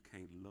God, you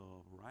can't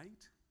love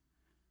right.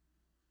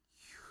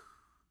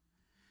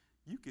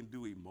 You can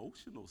do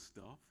emotional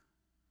stuff.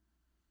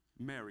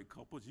 Married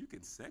couples, you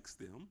can sex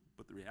them,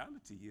 but the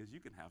reality is you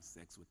can have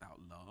sex without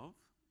love.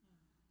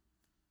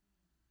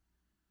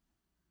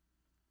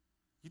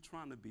 You're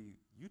trying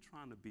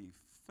to be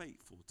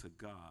faithful to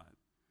God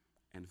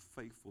and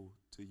faithful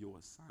to your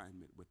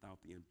assignment without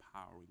the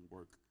empowering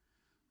work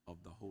of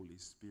the Holy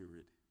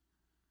Spirit.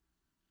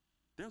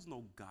 There's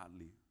no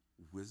godly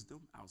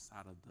wisdom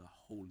outside of the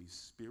Holy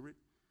Spirit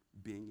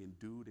being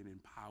endued and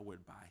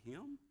empowered by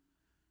Him.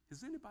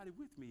 Is anybody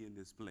with me in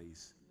this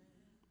place?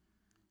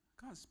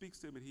 God speaks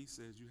to him and he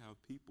says, you have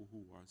people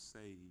who are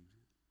saved,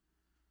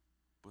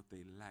 but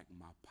they lack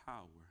my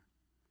power.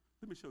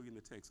 Let me show you in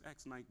the text,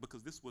 Acts 9,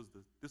 because this was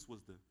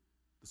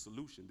the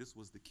solution. This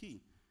was the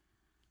key.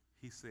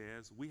 He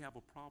says, we have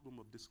a problem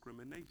of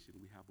discrimination.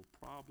 We have a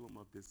problem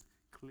of this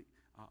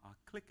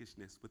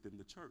cliquishness within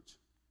the church.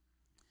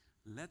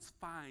 Let's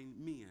find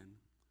men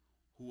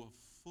who are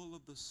full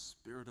of the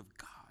Spirit of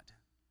God.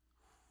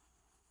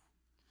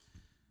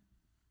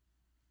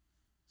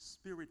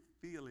 Spirit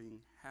feeling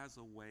has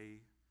a way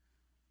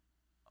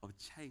of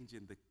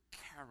changing the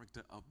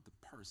character of the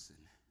person.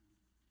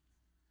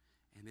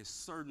 And there's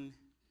certain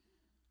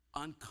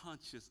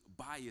unconscious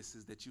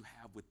biases that you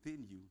have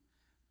within you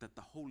that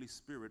the Holy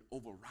Spirit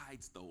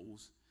overrides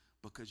those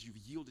because you've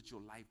yielded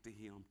your life to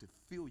Him to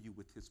fill you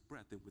with His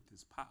breath and with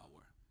His power.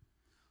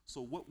 So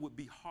what would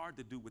be hard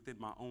to do within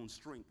my own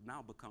strength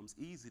now becomes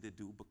easy to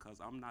do because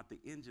I'm not the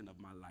engine of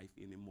my life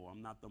anymore.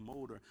 I'm not the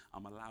motor.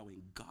 I'm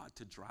allowing God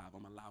to drive.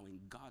 I'm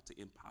allowing God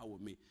to empower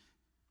me.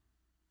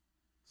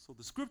 So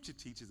the scripture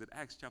teaches at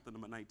Acts chapter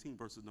number 19,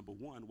 verses number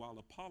 1, while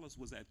Apollos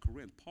was at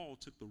Corinth, Paul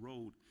took the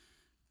road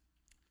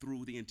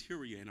through the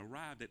interior and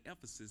arrived at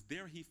Ephesus.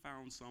 There he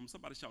found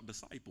somebody shout,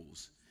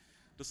 disciples.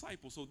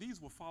 Disciples. So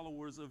these were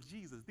followers of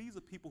Jesus. These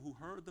are people who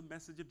heard the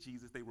message of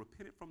Jesus. They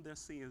repented from their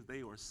sins.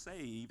 They are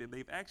saved, and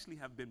they've actually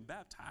have been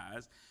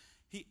baptized.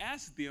 He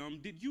asked them,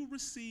 did you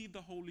receive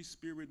the Holy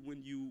Spirit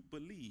when you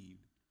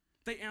believed?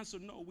 They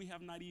answered, no, we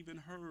have not even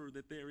heard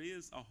that there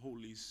is a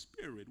Holy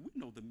Spirit. We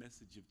know the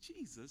message of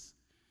Jesus,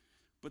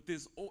 but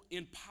this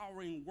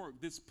empowering work,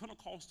 this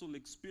Pentecostal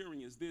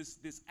experience,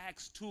 this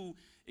Acts 2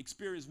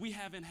 experience, we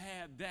haven't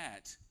had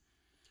that.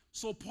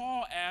 So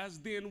Paul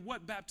asked, then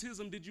what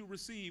baptism did you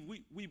receive?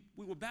 We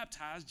were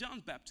baptized,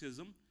 John's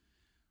baptism.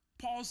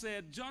 Paul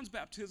said John's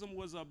baptism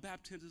was a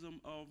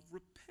baptism of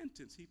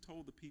repentance. He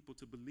told the people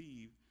to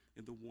believe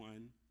in the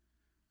one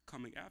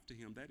coming after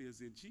him, that is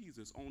in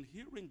Jesus. On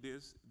hearing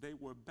this, they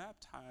were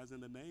baptized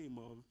in the name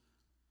of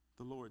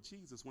the Lord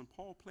Jesus. When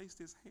Paul placed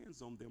his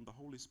hands on them, the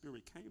Holy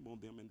Spirit came on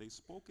them and they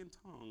spoke in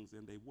tongues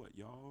and they what,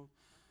 y'all?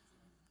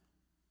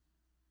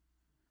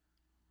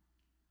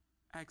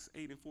 Acts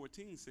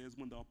 8:14 says,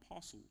 when the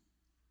apostle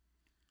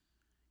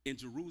in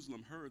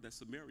Jerusalem heard that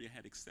Samaria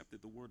had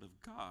accepted the word of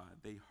God,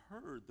 they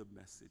heard the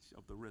message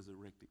of the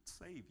resurrected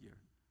Savior.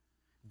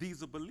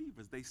 These are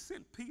believers. They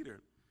sent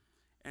Peter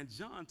and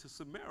John to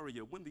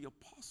Samaria. When the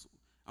apostle,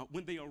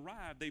 when they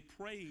arrived, they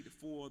prayed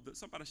for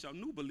somebody shout,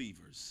 new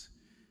believers.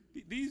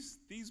 These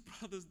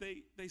brothers,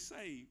 they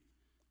saved.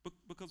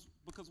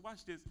 Because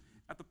watch this,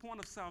 at the point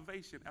of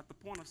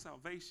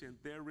salvation,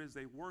 there is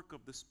a work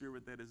of the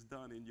Spirit that is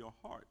done in your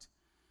heart.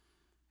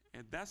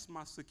 And that's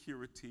my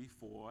security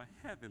for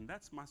heaven.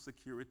 That's my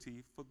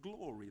security for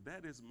glory.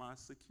 That is my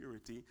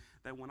security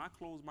that when I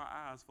close my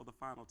eyes for the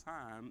final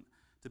time,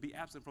 to be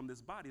absent from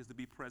this body is to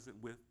be present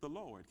with the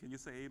Lord. Can you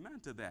say amen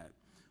to that?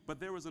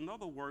 But there is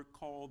another work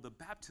called the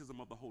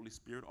baptism of the Holy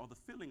Spirit or the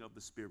filling of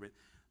the Spirit.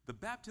 The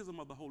baptism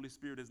of the Holy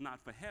Spirit is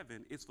not for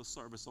heaven, it's for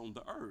service on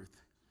the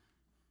earth.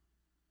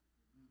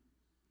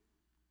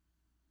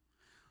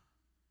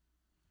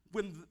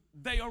 When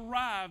they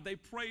arrived, they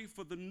prayed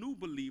for the new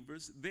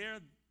believers there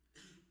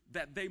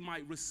that they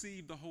might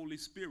receive the Holy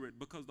Spirit,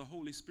 because the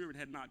Holy Spirit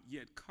had not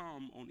yet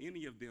come on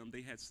any of them.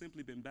 They had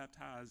simply been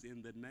baptized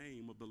in the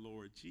name of the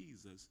Lord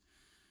Jesus.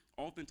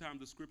 Oftentimes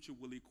the scripture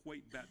will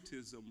equate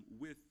baptism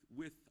with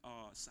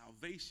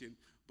salvation,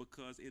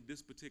 because in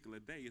this particular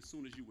day, as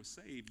soon as you were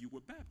saved, you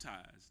were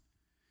baptized.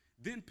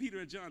 Then Peter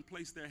and John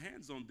placed their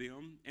hands on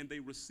them and they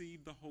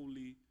received the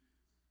Holy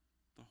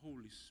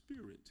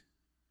Spirit.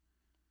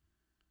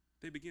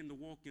 They begin to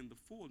walk in the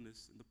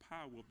fullness and the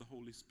power of the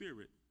Holy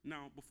Spirit.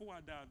 Now, before I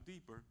dive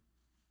deeper,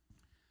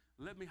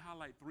 let me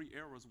highlight 3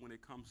 errors when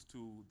it comes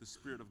to the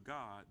Spirit of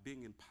God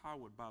being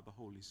empowered by the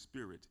Holy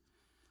Spirit.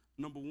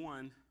 Number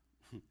 1,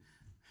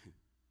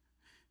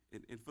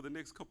 and for the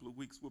next couple of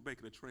weeks, we're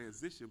making a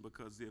transition,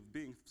 because if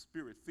being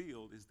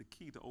Spirit-filled is the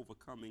key to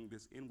overcoming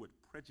this inward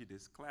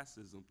prejudice,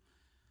 classism,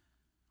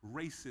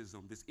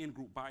 racism, this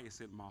in-group bias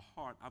in my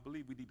heart, I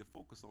believe we need to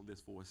focus on this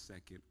for a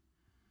second.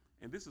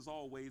 And this is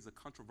always a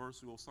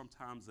controversial,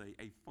 sometimes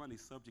a funny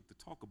subject to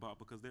talk about,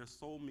 because there are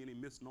so many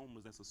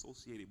misnomers that's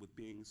associated with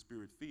being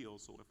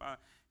spirit-filled. So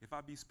if I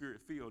be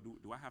spirit-filled,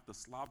 do I have to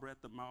slobber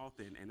at the mouth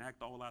and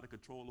act all out of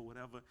control or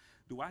whatever?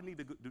 Do I need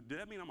to? Does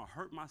that mean I'm gonna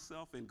hurt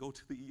myself and go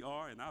to the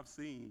ER? And I've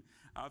seen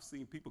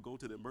people go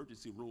to the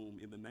emergency room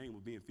in the name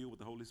of being filled with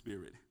the Holy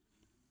Spirit.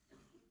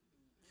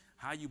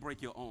 How you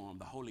break your arm,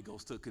 the Holy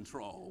Ghost took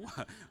control.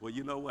 Well,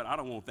 you know what? I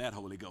don't want that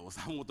Holy Ghost.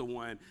 I want the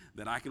one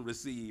that I can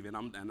receive and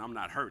I'm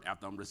not hurt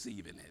after I'm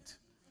receiving it.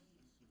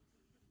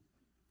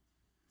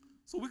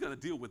 So we're going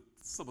to deal with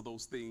some of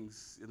those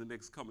things in the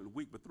next coming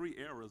week. But 3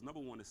 errors.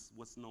 Number 1 is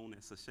what's known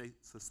as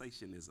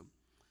cessationism.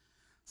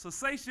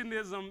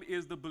 Cessationism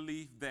is the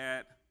belief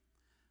that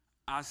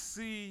I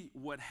see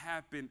what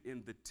happened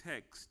in the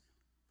text,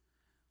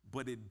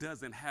 but it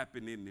doesn't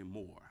happen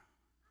anymore.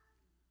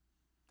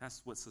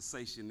 That's what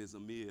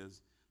cessationism is.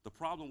 The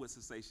problem with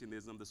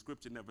cessationism, the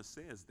scripture never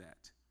says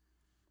that.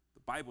 The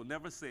Bible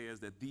never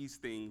says that these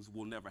things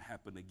will never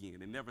happen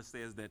again. It never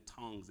says that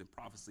tongues and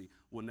prophecy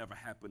will never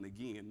happen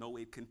again. No,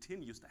 it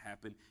continues to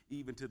happen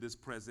even to this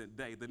present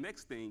day. The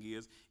next thing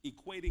is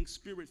equating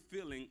spirit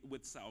filling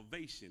with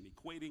salvation.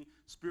 Equating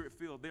spirit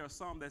filled. There are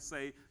some that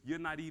say you're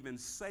not even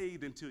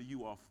saved until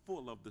you are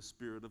full of the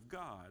Spirit of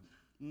God.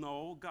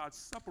 No, God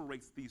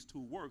separates these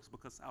two works,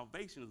 because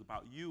salvation is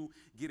about you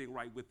getting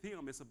right with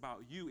Him. It's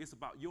about you. It's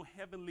about your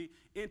heavenly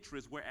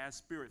interest, whereas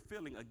spirit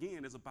filling,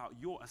 again, is about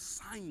your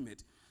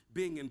assignment,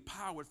 being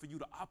empowered for you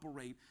to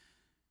operate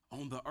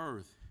on the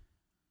earth.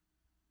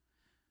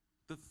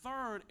 The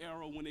third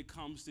error when it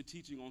comes to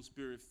teaching on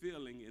spirit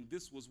filling, and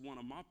this was one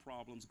of my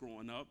problems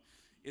growing up,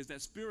 is that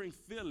spirit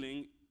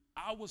filling,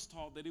 I was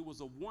taught that it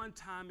was a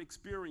one-time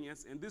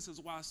experience, and this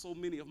is why so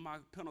many of my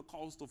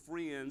Pentecostal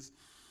friends,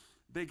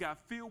 they got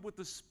filled with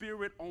the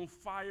Spirit, on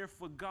fire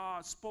for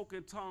God, spoke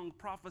in tongue,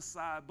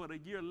 prophesied, but a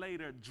year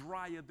later,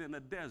 drier than a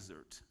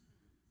desert.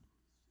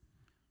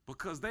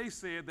 Because they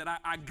said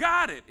that I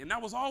got it. And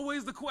that was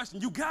always the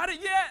question. You got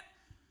it yet?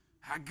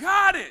 I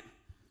got it.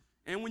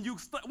 And when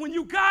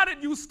you got it,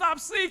 you stop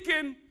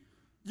seeking,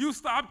 you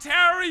stop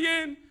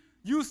tarrying,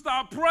 you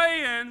stop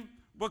praying,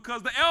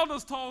 because the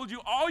elders told you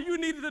all you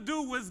needed to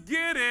do was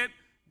get it.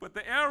 But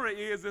the error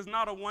is it's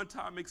not a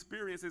one-time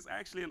experience. It's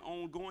actually an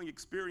ongoing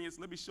experience.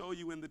 Let me show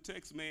you in the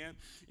text, man.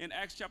 In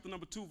Acts chapter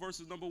number 2,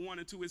 verses number 1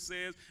 and 2, it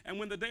says, "And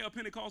when the day of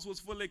Pentecost was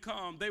fully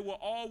come, they were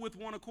all with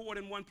one accord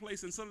in one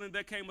place, and suddenly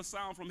there came a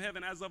sound from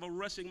heaven as of a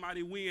rushing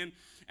mighty wind,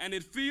 and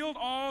it filled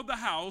all the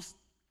house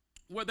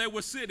where they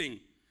were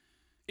sitting."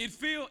 It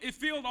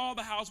filled all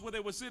the house where they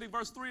were sitting.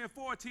 Verse 3 and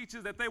 4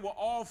 teaches that they were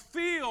all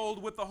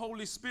filled with the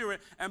Holy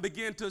Spirit and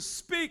began to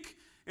speak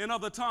in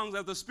other tongues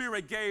as the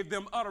Spirit gave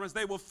them utterance.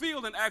 They were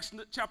filled in Acts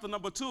chapter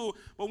number 2.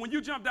 But when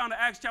you jump down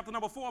to Acts chapter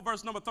number 4,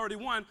 verse number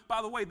 31,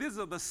 by the way, these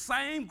are the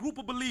same group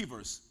of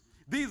believers.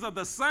 These are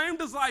the same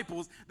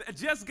disciples that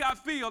just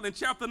got filled in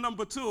chapter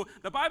number 2.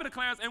 The Bible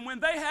declares, "And when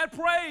they had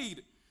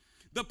prayed,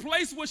 the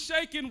place was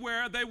shaken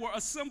where they were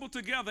assembled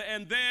together,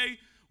 and they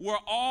were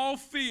all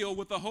filled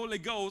with the Holy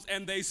Ghost,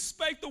 and they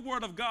spake the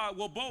word of God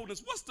with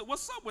boldness."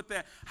 What's up with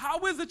that? How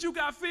is it you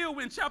got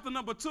filled in chapter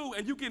number 2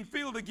 and you can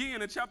filled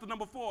again in chapter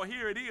number 4?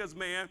 Here it is,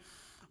 man.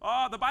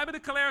 The Bible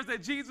declares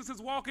that Jesus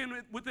is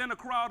walking within a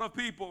crowd of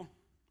people,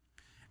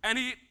 and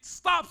he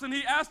stops and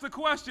he asks the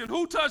question,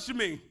 "Who touched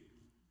me?"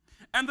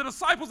 And the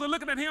disciples are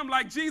looking at him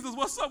like, "Jesus,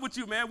 what's up with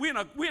you, man?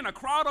 We're in a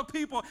crowd of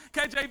people."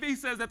 KJV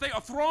says that they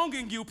are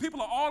thronging you.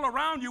 People are all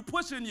around you,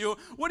 pushing you.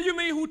 "What do you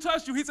mean, who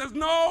touched you?" He says,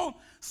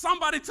 "No,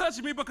 somebody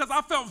touched me because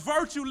I felt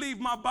virtue leave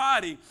my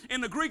body."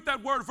 In the Greek,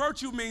 that word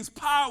virtue means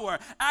power.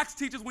 Acts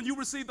teaches when you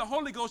receive the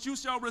Holy Ghost, you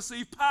shall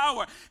receive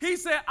power. He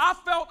said, "I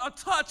felt a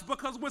touch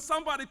because when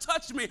somebody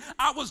touched me,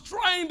 I was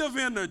drained of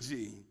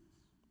energy."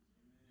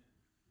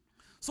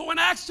 So in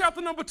Acts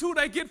chapter number 2,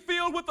 they get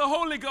filled with the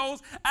Holy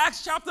Ghost.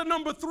 Acts chapter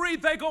number 3,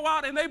 they go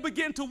out and they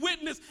begin to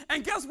witness.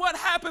 And guess what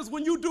happens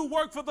when you do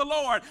work for the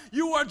Lord?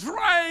 You are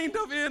drained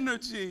of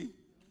energy.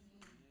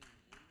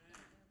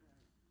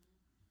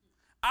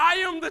 I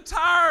am the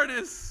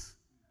tiredest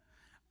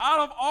out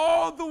of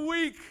all the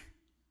week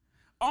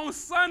on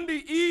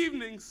Sunday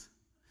evenings.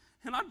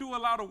 And I do a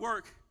lot of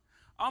work.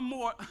 I'm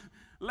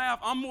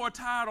more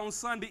tired on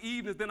Sunday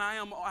evenings than I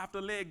am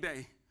after leg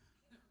day.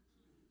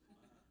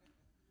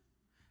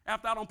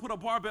 After I don't put a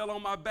barbell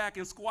on my back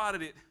and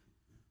squatted it.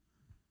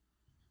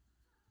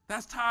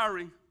 That's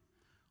tiring.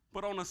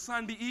 But on a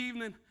Sunday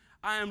evening,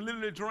 I am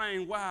literally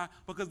drained. Why?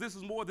 Because this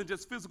is more than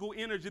just physical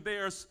energy.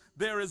 There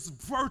is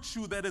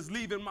virtue that is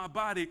leaving my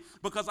body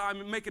because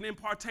I'm making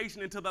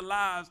impartation into the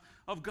lives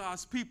of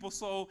God's people.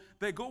 So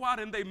they go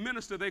out and they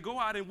minister. They go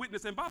out and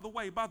witness. And by the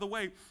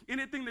way,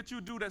 anything that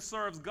you do that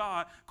serves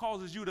God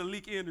causes you to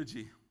leak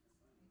energy.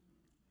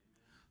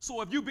 So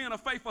if you being a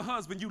faithful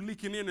husband, you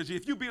leaking energy.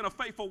 If you being a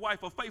faithful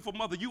wife, a faithful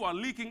mother, you are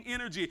leaking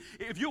energy.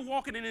 If you're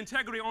walking in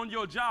integrity on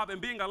your job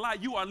and being a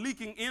light, you are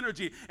leaking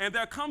energy. And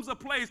there comes a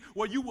place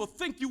where you will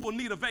think you will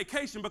need a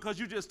vacation because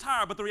you're just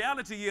tired. But the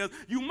reality is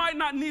you might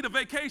not need a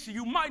vacation.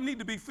 You might need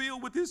to be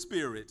filled with His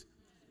Spirit.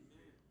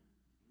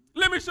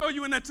 Let me show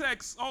you in the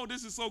text. Oh,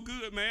 this is so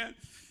good, man.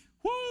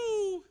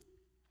 Woo!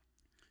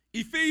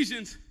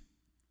 Ephesians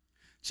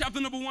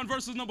chapter number 1,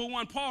 verses number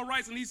 1, Paul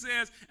writes and he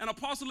says, an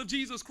apostle of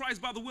Jesus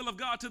Christ by the will of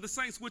God to the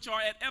saints which are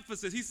at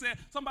Ephesus. He said,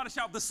 somebody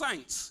shout, the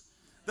saints.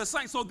 The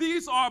saints. So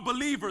these are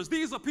believers.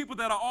 These are people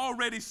that are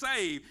already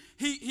saved.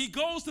 He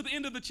goes to the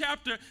end of the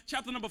chapter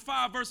number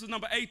 5, verses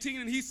number 18,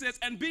 and he says,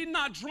 and be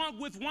not drunk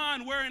with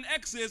wine wherein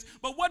excess,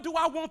 but what do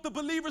I want the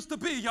believers to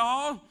be,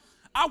 y'all?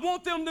 I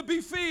want them to be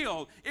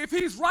filled. If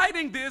he's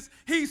writing this,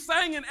 he's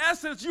saying in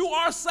essence, you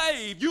are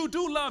saved. You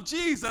do love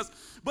Jesus,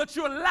 but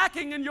you're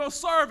lacking in your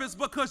service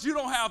because you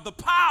don't have the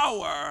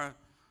power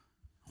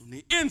on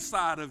the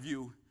inside of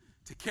you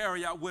to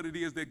carry out what it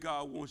is that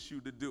God wants you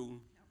to do.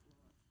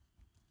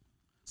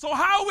 So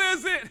how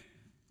is it?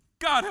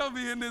 God, help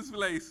me in this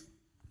place.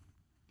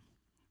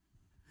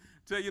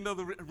 Tell you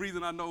another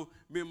reason I know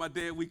me and my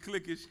dad, we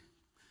cliquish,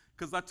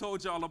 because I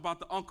told y'all about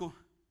the uncle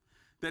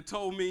that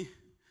told me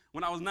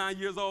when I was 9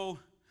 years old,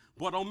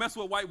 boy, don't mess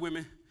with white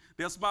women.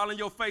 They'll smile in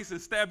your face and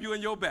stab you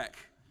in your back.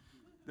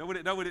 That's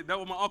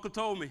what my uncle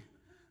told me.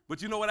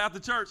 But you know what, after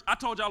church, I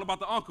told y'all about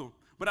the uncle,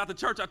 but after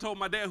church, I told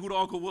my dad who the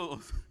uncle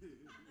was.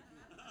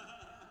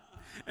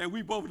 And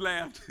we both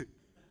laughed.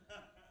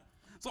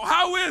 So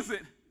how is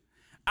it?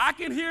 I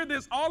can hear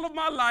this all of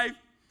my life.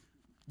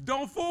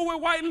 Don't fool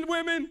with white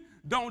women.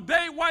 Don't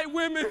date white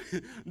women.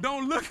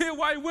 Don't look at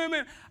white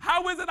women.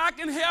 How is it I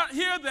can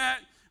hear that,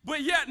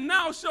 but yet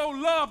now show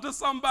love to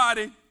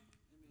somebody?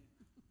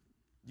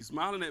 You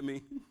smiling at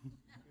me.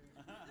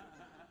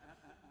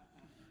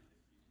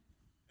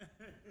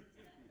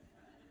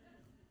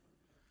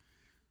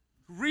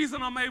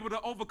 Reason I'm able to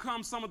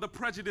overcome some of the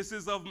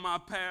prejudices of my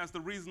past,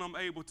 the reason I'm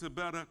able to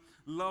better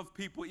love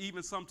people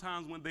even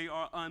sometimes when they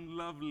are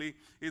unlovely,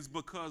 is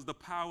because the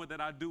power that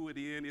I do it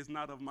in is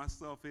not of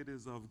myself, it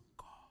is of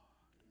God.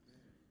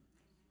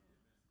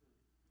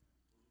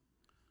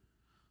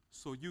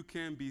 So you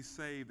can be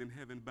saved and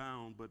heaven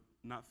bound but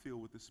not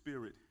filled with the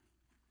Spirit.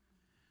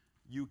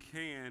 You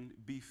can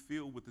be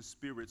filled with the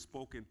Spirit,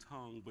 spoken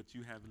tongue, but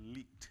you have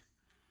leaked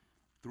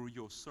through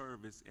your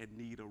service and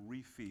need a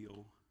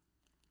refill.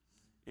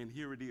 And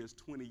here it is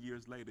 20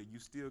 years later, you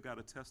still got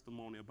a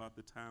testimony about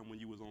the time when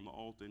you was on the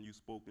altar and you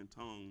spoke in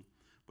tongue,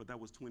 but that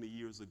was 20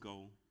 years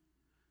ago.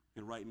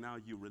 And right now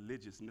you're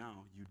religious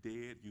now. You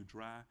dead, you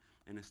dry,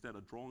 and instead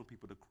of drawing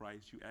people to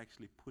Christ, you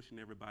actually pushing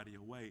everybody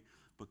away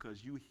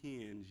because you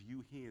hinge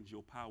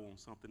your power on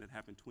something that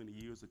happened 20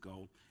 years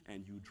ago,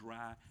 and you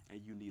dry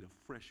and you need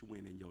a fresh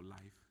wind in your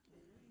life.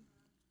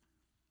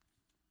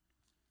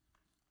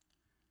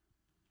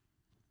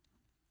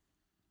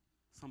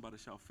 Somebody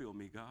shall feel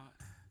me, God.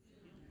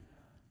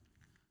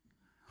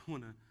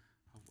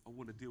 I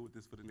want to deal with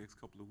this for the next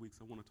couple of weeks.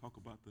 I want to talk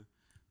about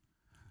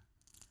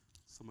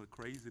some of the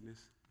craziness.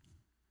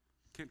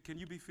 Can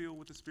you be filled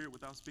with the Spirit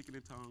without speaking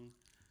in tongues?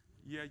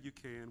 Yeah, you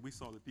can. We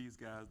saw that these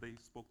guys, they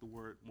spoke the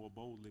word more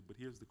boldly, but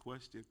here's the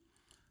question.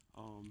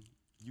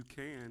 You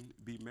can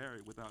be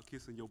married without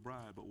kissing your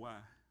bride, but why?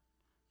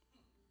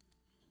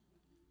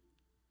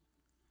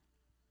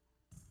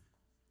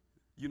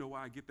 You know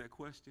why I get that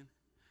question?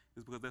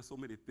 It's because there's so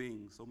many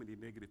things, so many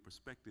negative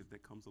perspectives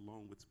that comes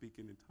along with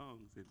speaking in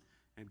tongues,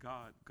 and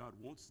God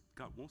wants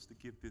to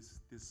give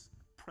this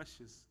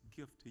precious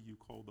gift to you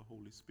called the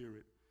Holy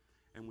Spirit.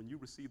 And when you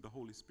receive the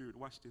Holy Spirit,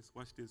 watch this.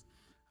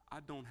 I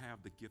don't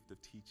have the gift of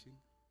teaching.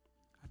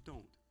 I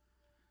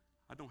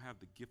don't have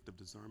the gift of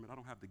discernment. I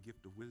don't have the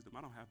gift of wisdom.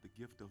 I don't have the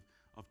gift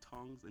of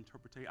tongues,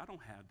 interpretation. I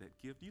don't have that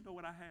gift. You know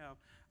what I have?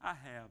 I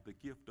have the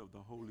gift of the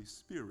Holy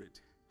Spirit.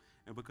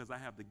 And because I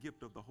have the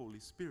gift of the Holy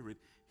Spirit,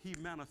 he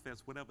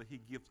manifests whatever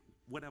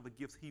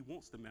gifts he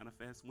wants to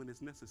manifest when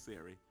it's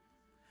necessary.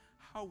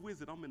 How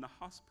is it I'm in the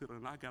hospital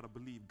and I got to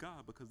believe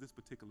God because this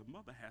particular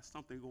mother has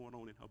something going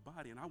on in her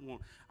body and I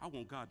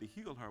want God to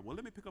heal her? Well,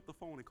 let me pick up the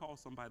phone and call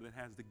somebody that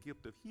has the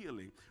gift of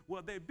healing.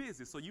 Well, they're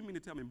busy. So you mean to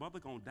tell me mother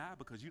going to die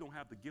because you don't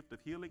have the gift of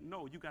healing?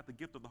 No, you got the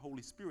gift of the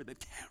Holy Spirit that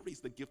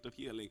carries the gift of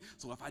healing.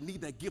 So if I need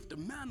that gift to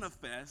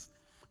manifest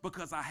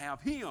because I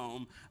have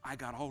him, I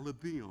got all of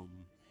them.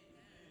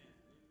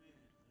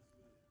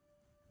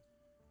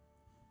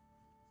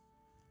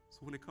 So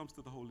when it comes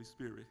to the Holy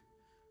Spirit,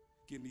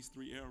 again, these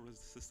three errors,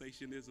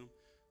 cessationism,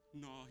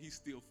 no, he's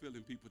still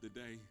filling people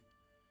today.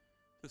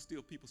 There's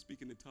still people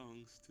speaking in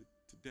tongues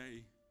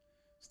today.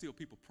 Still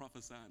people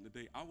prophesying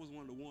today. I was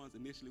one of the ones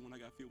initially when I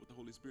got filled with the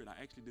Holy Spirit,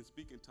 I actually didn't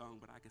speak in tongues,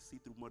 but I could see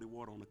through muddy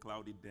water on a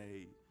cloudy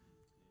day.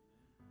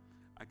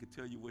 I could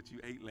tell you what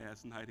you ate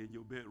last night in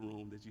your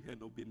bedroom that you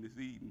had no business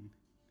eating.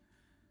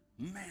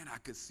 Man, I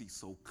could see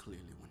so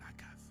clearly when I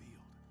got filled.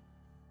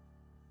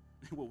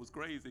 What was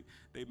crazy,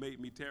 they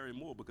made me tarry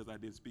more because I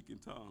didn't speak in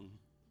tongues.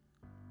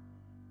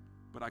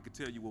 But I could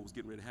tell you what was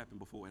getting ready to happen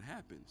before it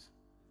happens.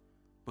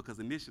 Because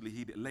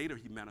initially, later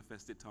he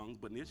manifested tongues,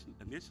 but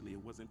initially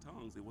it wasn't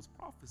tongues, it was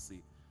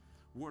prophecy.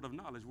 Word of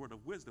knowledge, word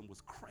of wisdom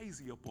was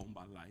crazy upon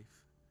my life.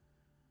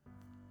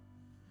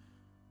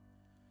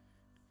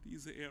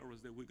 These are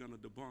errors that we're going to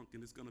debunk,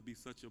 and it's going to be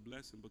such a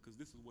blessing because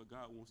this is what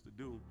God wants to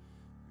do.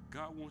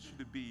 God wants you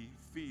to be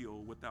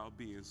filled without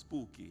being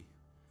spooky.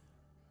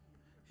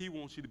 He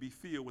wants you to be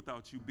filled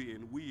without you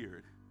being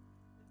weird.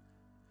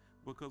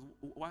 Because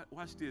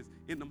watch this.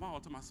 In the mall,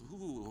 to myself,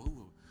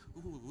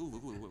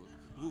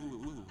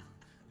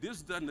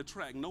 this doesn't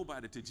attract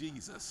nobody to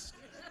Jesus.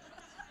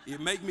 It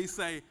make me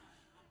say,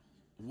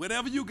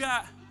 whatever you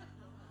got.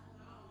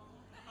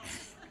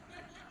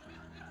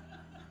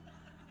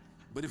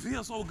 But it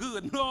feels so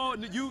good. No,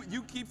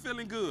 you keep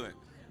feeling good.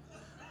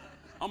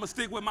 I'm going to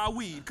stick with my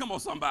weed. Come on,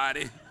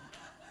 somebody. It's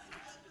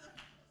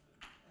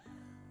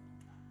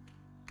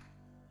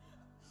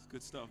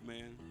good stuff,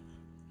 man.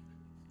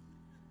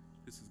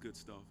 This is good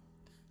stuff.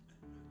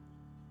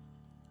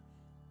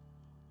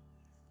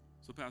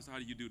 So, Pastor, how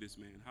do you do this,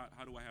 man?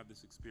 How do I have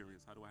this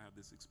experience? How do I have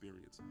this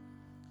experience?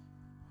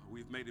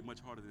 We've made it much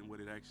harder than what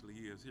it actually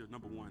is. Here,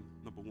 number one,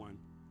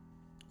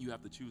 you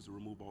have to choose to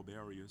remove all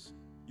barriers.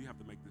 You have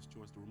to make this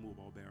choice to remove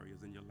all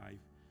barriers in your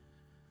life.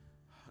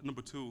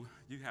 Number two,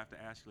 you have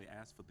to actually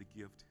ask for the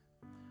gift,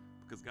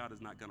 because God is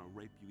not going to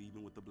rape you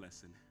even with the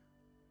blessing.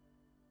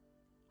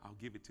 I'll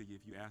give it to you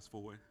if you ask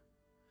for it.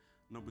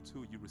 Number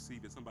two, you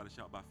receive it. Somebody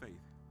shout, by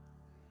faith.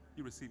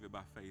 You receive it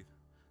by faith.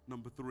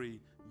 Number three,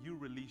 you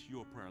release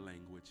your prayer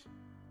language.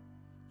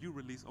 You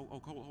release.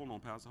 Hold on,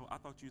 Pastor. I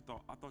thought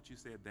you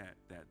said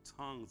that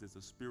tongues is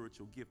a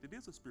spiritual gift. It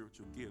is a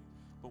spiritual gift,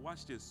 but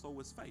watch this. So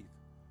is faith.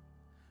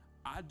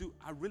 I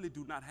really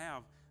do not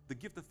have the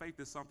gift of faith.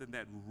 Is something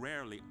that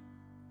rarely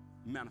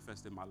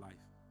manifests in my life.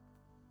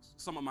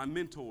 Some of my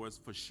mentors,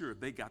 for sure,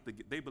 they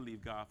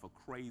believe God for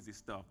crazy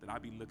stuff that I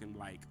be looking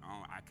like,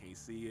 oh, I can't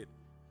see it.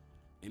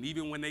 And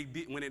even when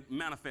it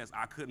manifests,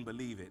 I couldn't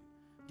believe it.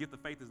 Gift of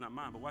faith is not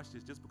mine, but watch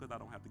this. Just because I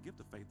don't have the gift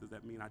of faith, does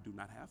that mean I do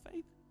not have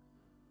faith?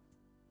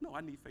 No,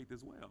 I need faith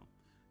as well.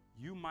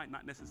 You might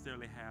not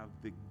necessarily have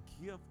the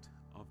gift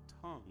of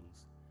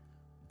tongues,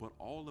 but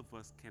all of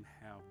us can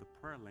have the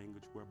prayer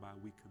language whereby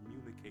we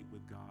communicate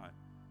with God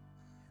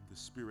in the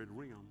spirit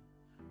realm.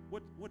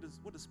 What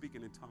does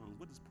speaking in tongues,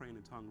 what does praying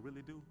in tongues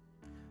really do?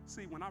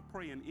 See, when I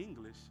pray in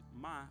English,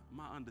 my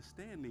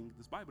understanding,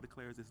 this Bible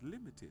declares, is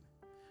limited.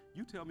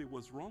 You tell me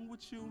what's wrong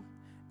with you,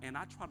 and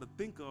I try to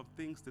think of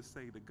things to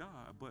say to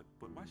God, but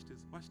watch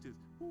this.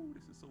 Ooh,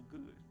 this is so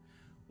good.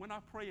 When I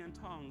pray in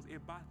tongues,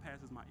 it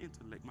bypasses my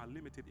intellect, my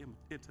limited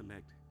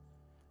intellect,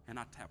 and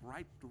I tap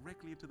right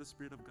directly into the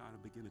Spirit of God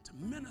and begin to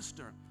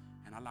minister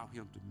and allow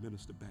Him to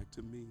minister back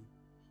to me.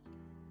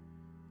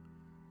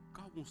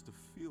 God wants to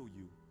fill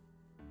you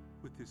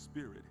with His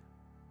Spirit.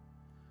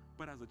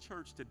 But as a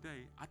church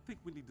today, I think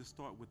we need to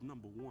start with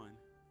number one.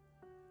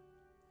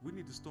 We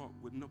need to start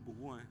with number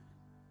one.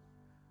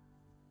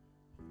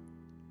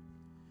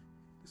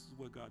 This is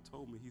what God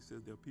told me. He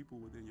says there are people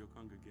within your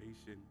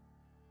congregation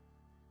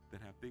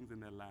that have things in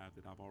their lives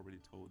that I've already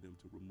told them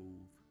to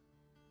remove.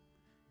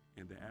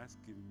 And they're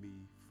asking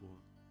me for,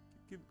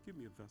 give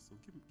me a vessel,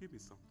 give me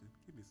something,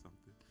 give me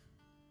something.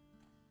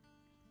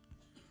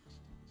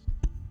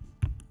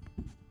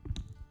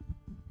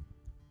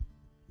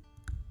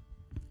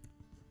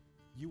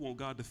 You want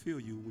God to fill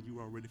you when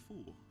you're already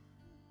full.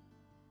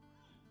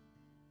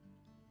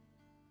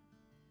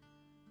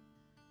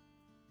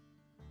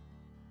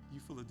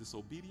 You full of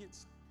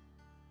disobedience.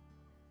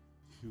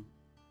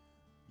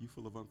 You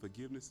full of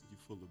unforgiveness. You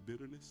full of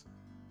bitterness.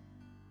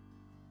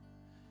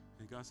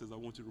 And God says, I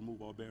want you to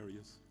remove all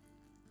barriers.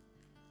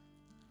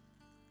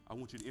 I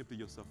want you to empty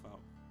yourself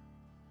out.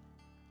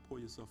 Pour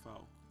yourself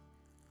out.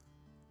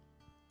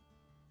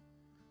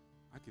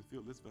 I can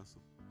feel this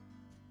vessel.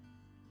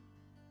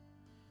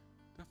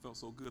 That felt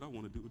so good, I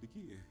want to do it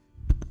again.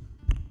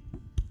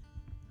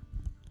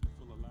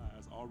 Full of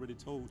lies. I already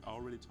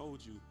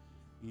told you,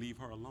 leave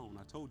her alone.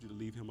 I told you to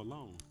leave him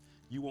alone.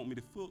 You want me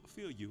to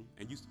feel you,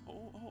 and you,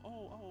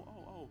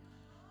 oh.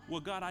 Well,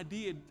 God, I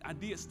did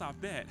stop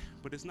that,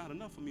 but it's not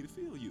enough for me to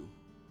feel you.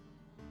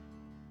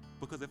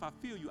 Because if I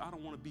feel you, I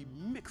don't want to be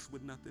mixed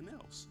with nothing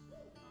else.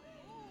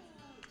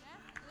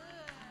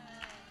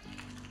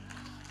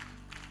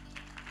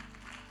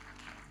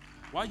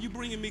 Why are you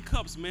bringing me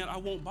cups, man? I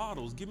want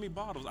bottles. Give me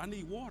bottles. I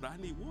need water.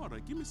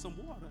 Give me some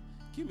water.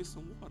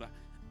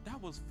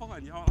 That was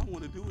fun, y'all. I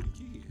want to do it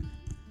again.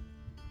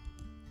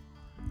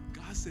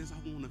 God says, I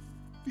want to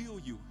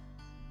feel you.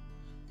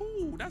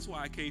 Ooh, that's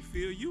why I can't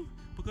feel you,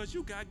 because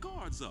you got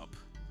guards up.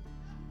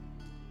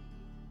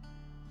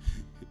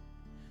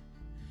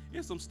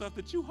 It's some stuff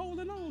that you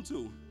holding on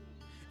to.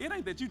 It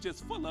ain't that you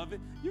just full of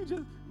it. You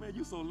just, man,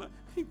 you so lucky.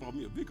 He bought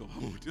me a big old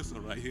home, this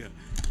one right here.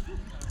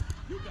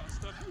 You got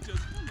stuff you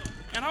just full of.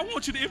 And I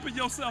want you to empty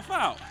yourself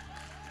out.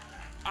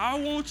 I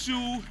want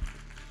you.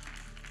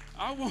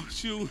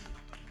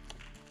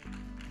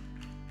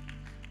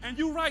 And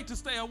you're right to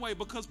stay away,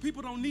 because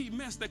people don't need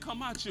mess that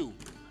come at you.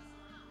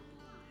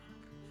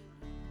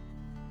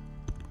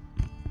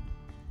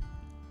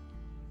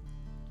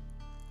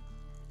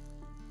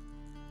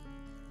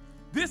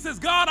 This is,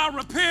 God, I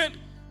repent.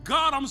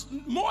 God, I'm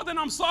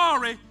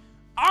sorry.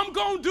 I'm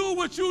going to do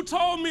what you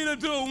told me to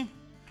do,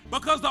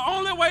 because the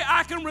only way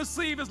I can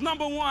receive is,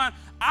 number one,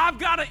 I've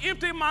got to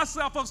empty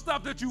myself of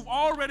stuff that you've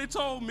already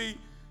told me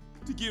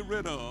to get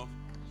rid of.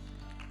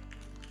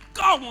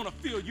 God want to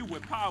fill you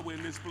with power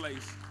in this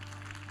place.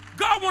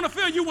 God want to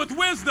fill you with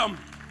wisdom.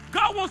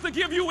 God wants to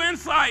give you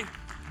insight.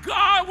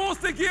 God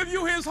wants to give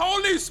you his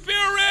Holy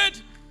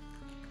Spirit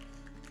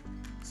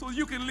so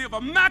you can live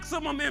a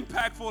maximum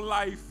impactful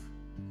life.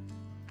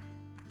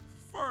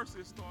 First,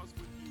 it starts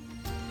with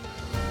you.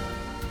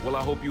 Well,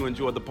 I hope you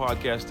enjoyed the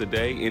podcast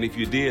today. And if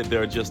you did,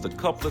 there are just a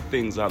couple of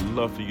things I'd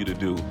love for you to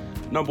do.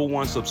 Number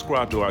one,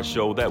 subscribe to our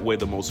show. That way,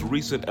 the most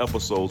recent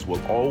episodes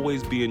will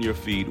always be in your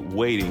feed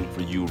waiting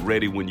for you,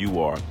 ready when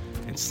you are.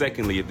 And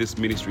secondly, if this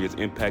ministry has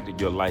impacted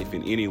your life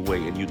in any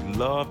way and you'd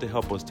love to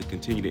help us to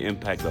continue to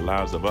impact the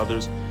lives of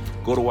others,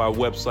 go to our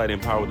website,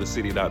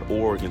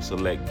 empowerthecity.org, and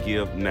select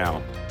Give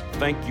Now.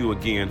 Thank you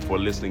again for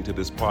listening to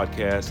this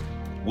podcast.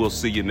 We'll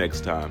see you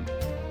next time.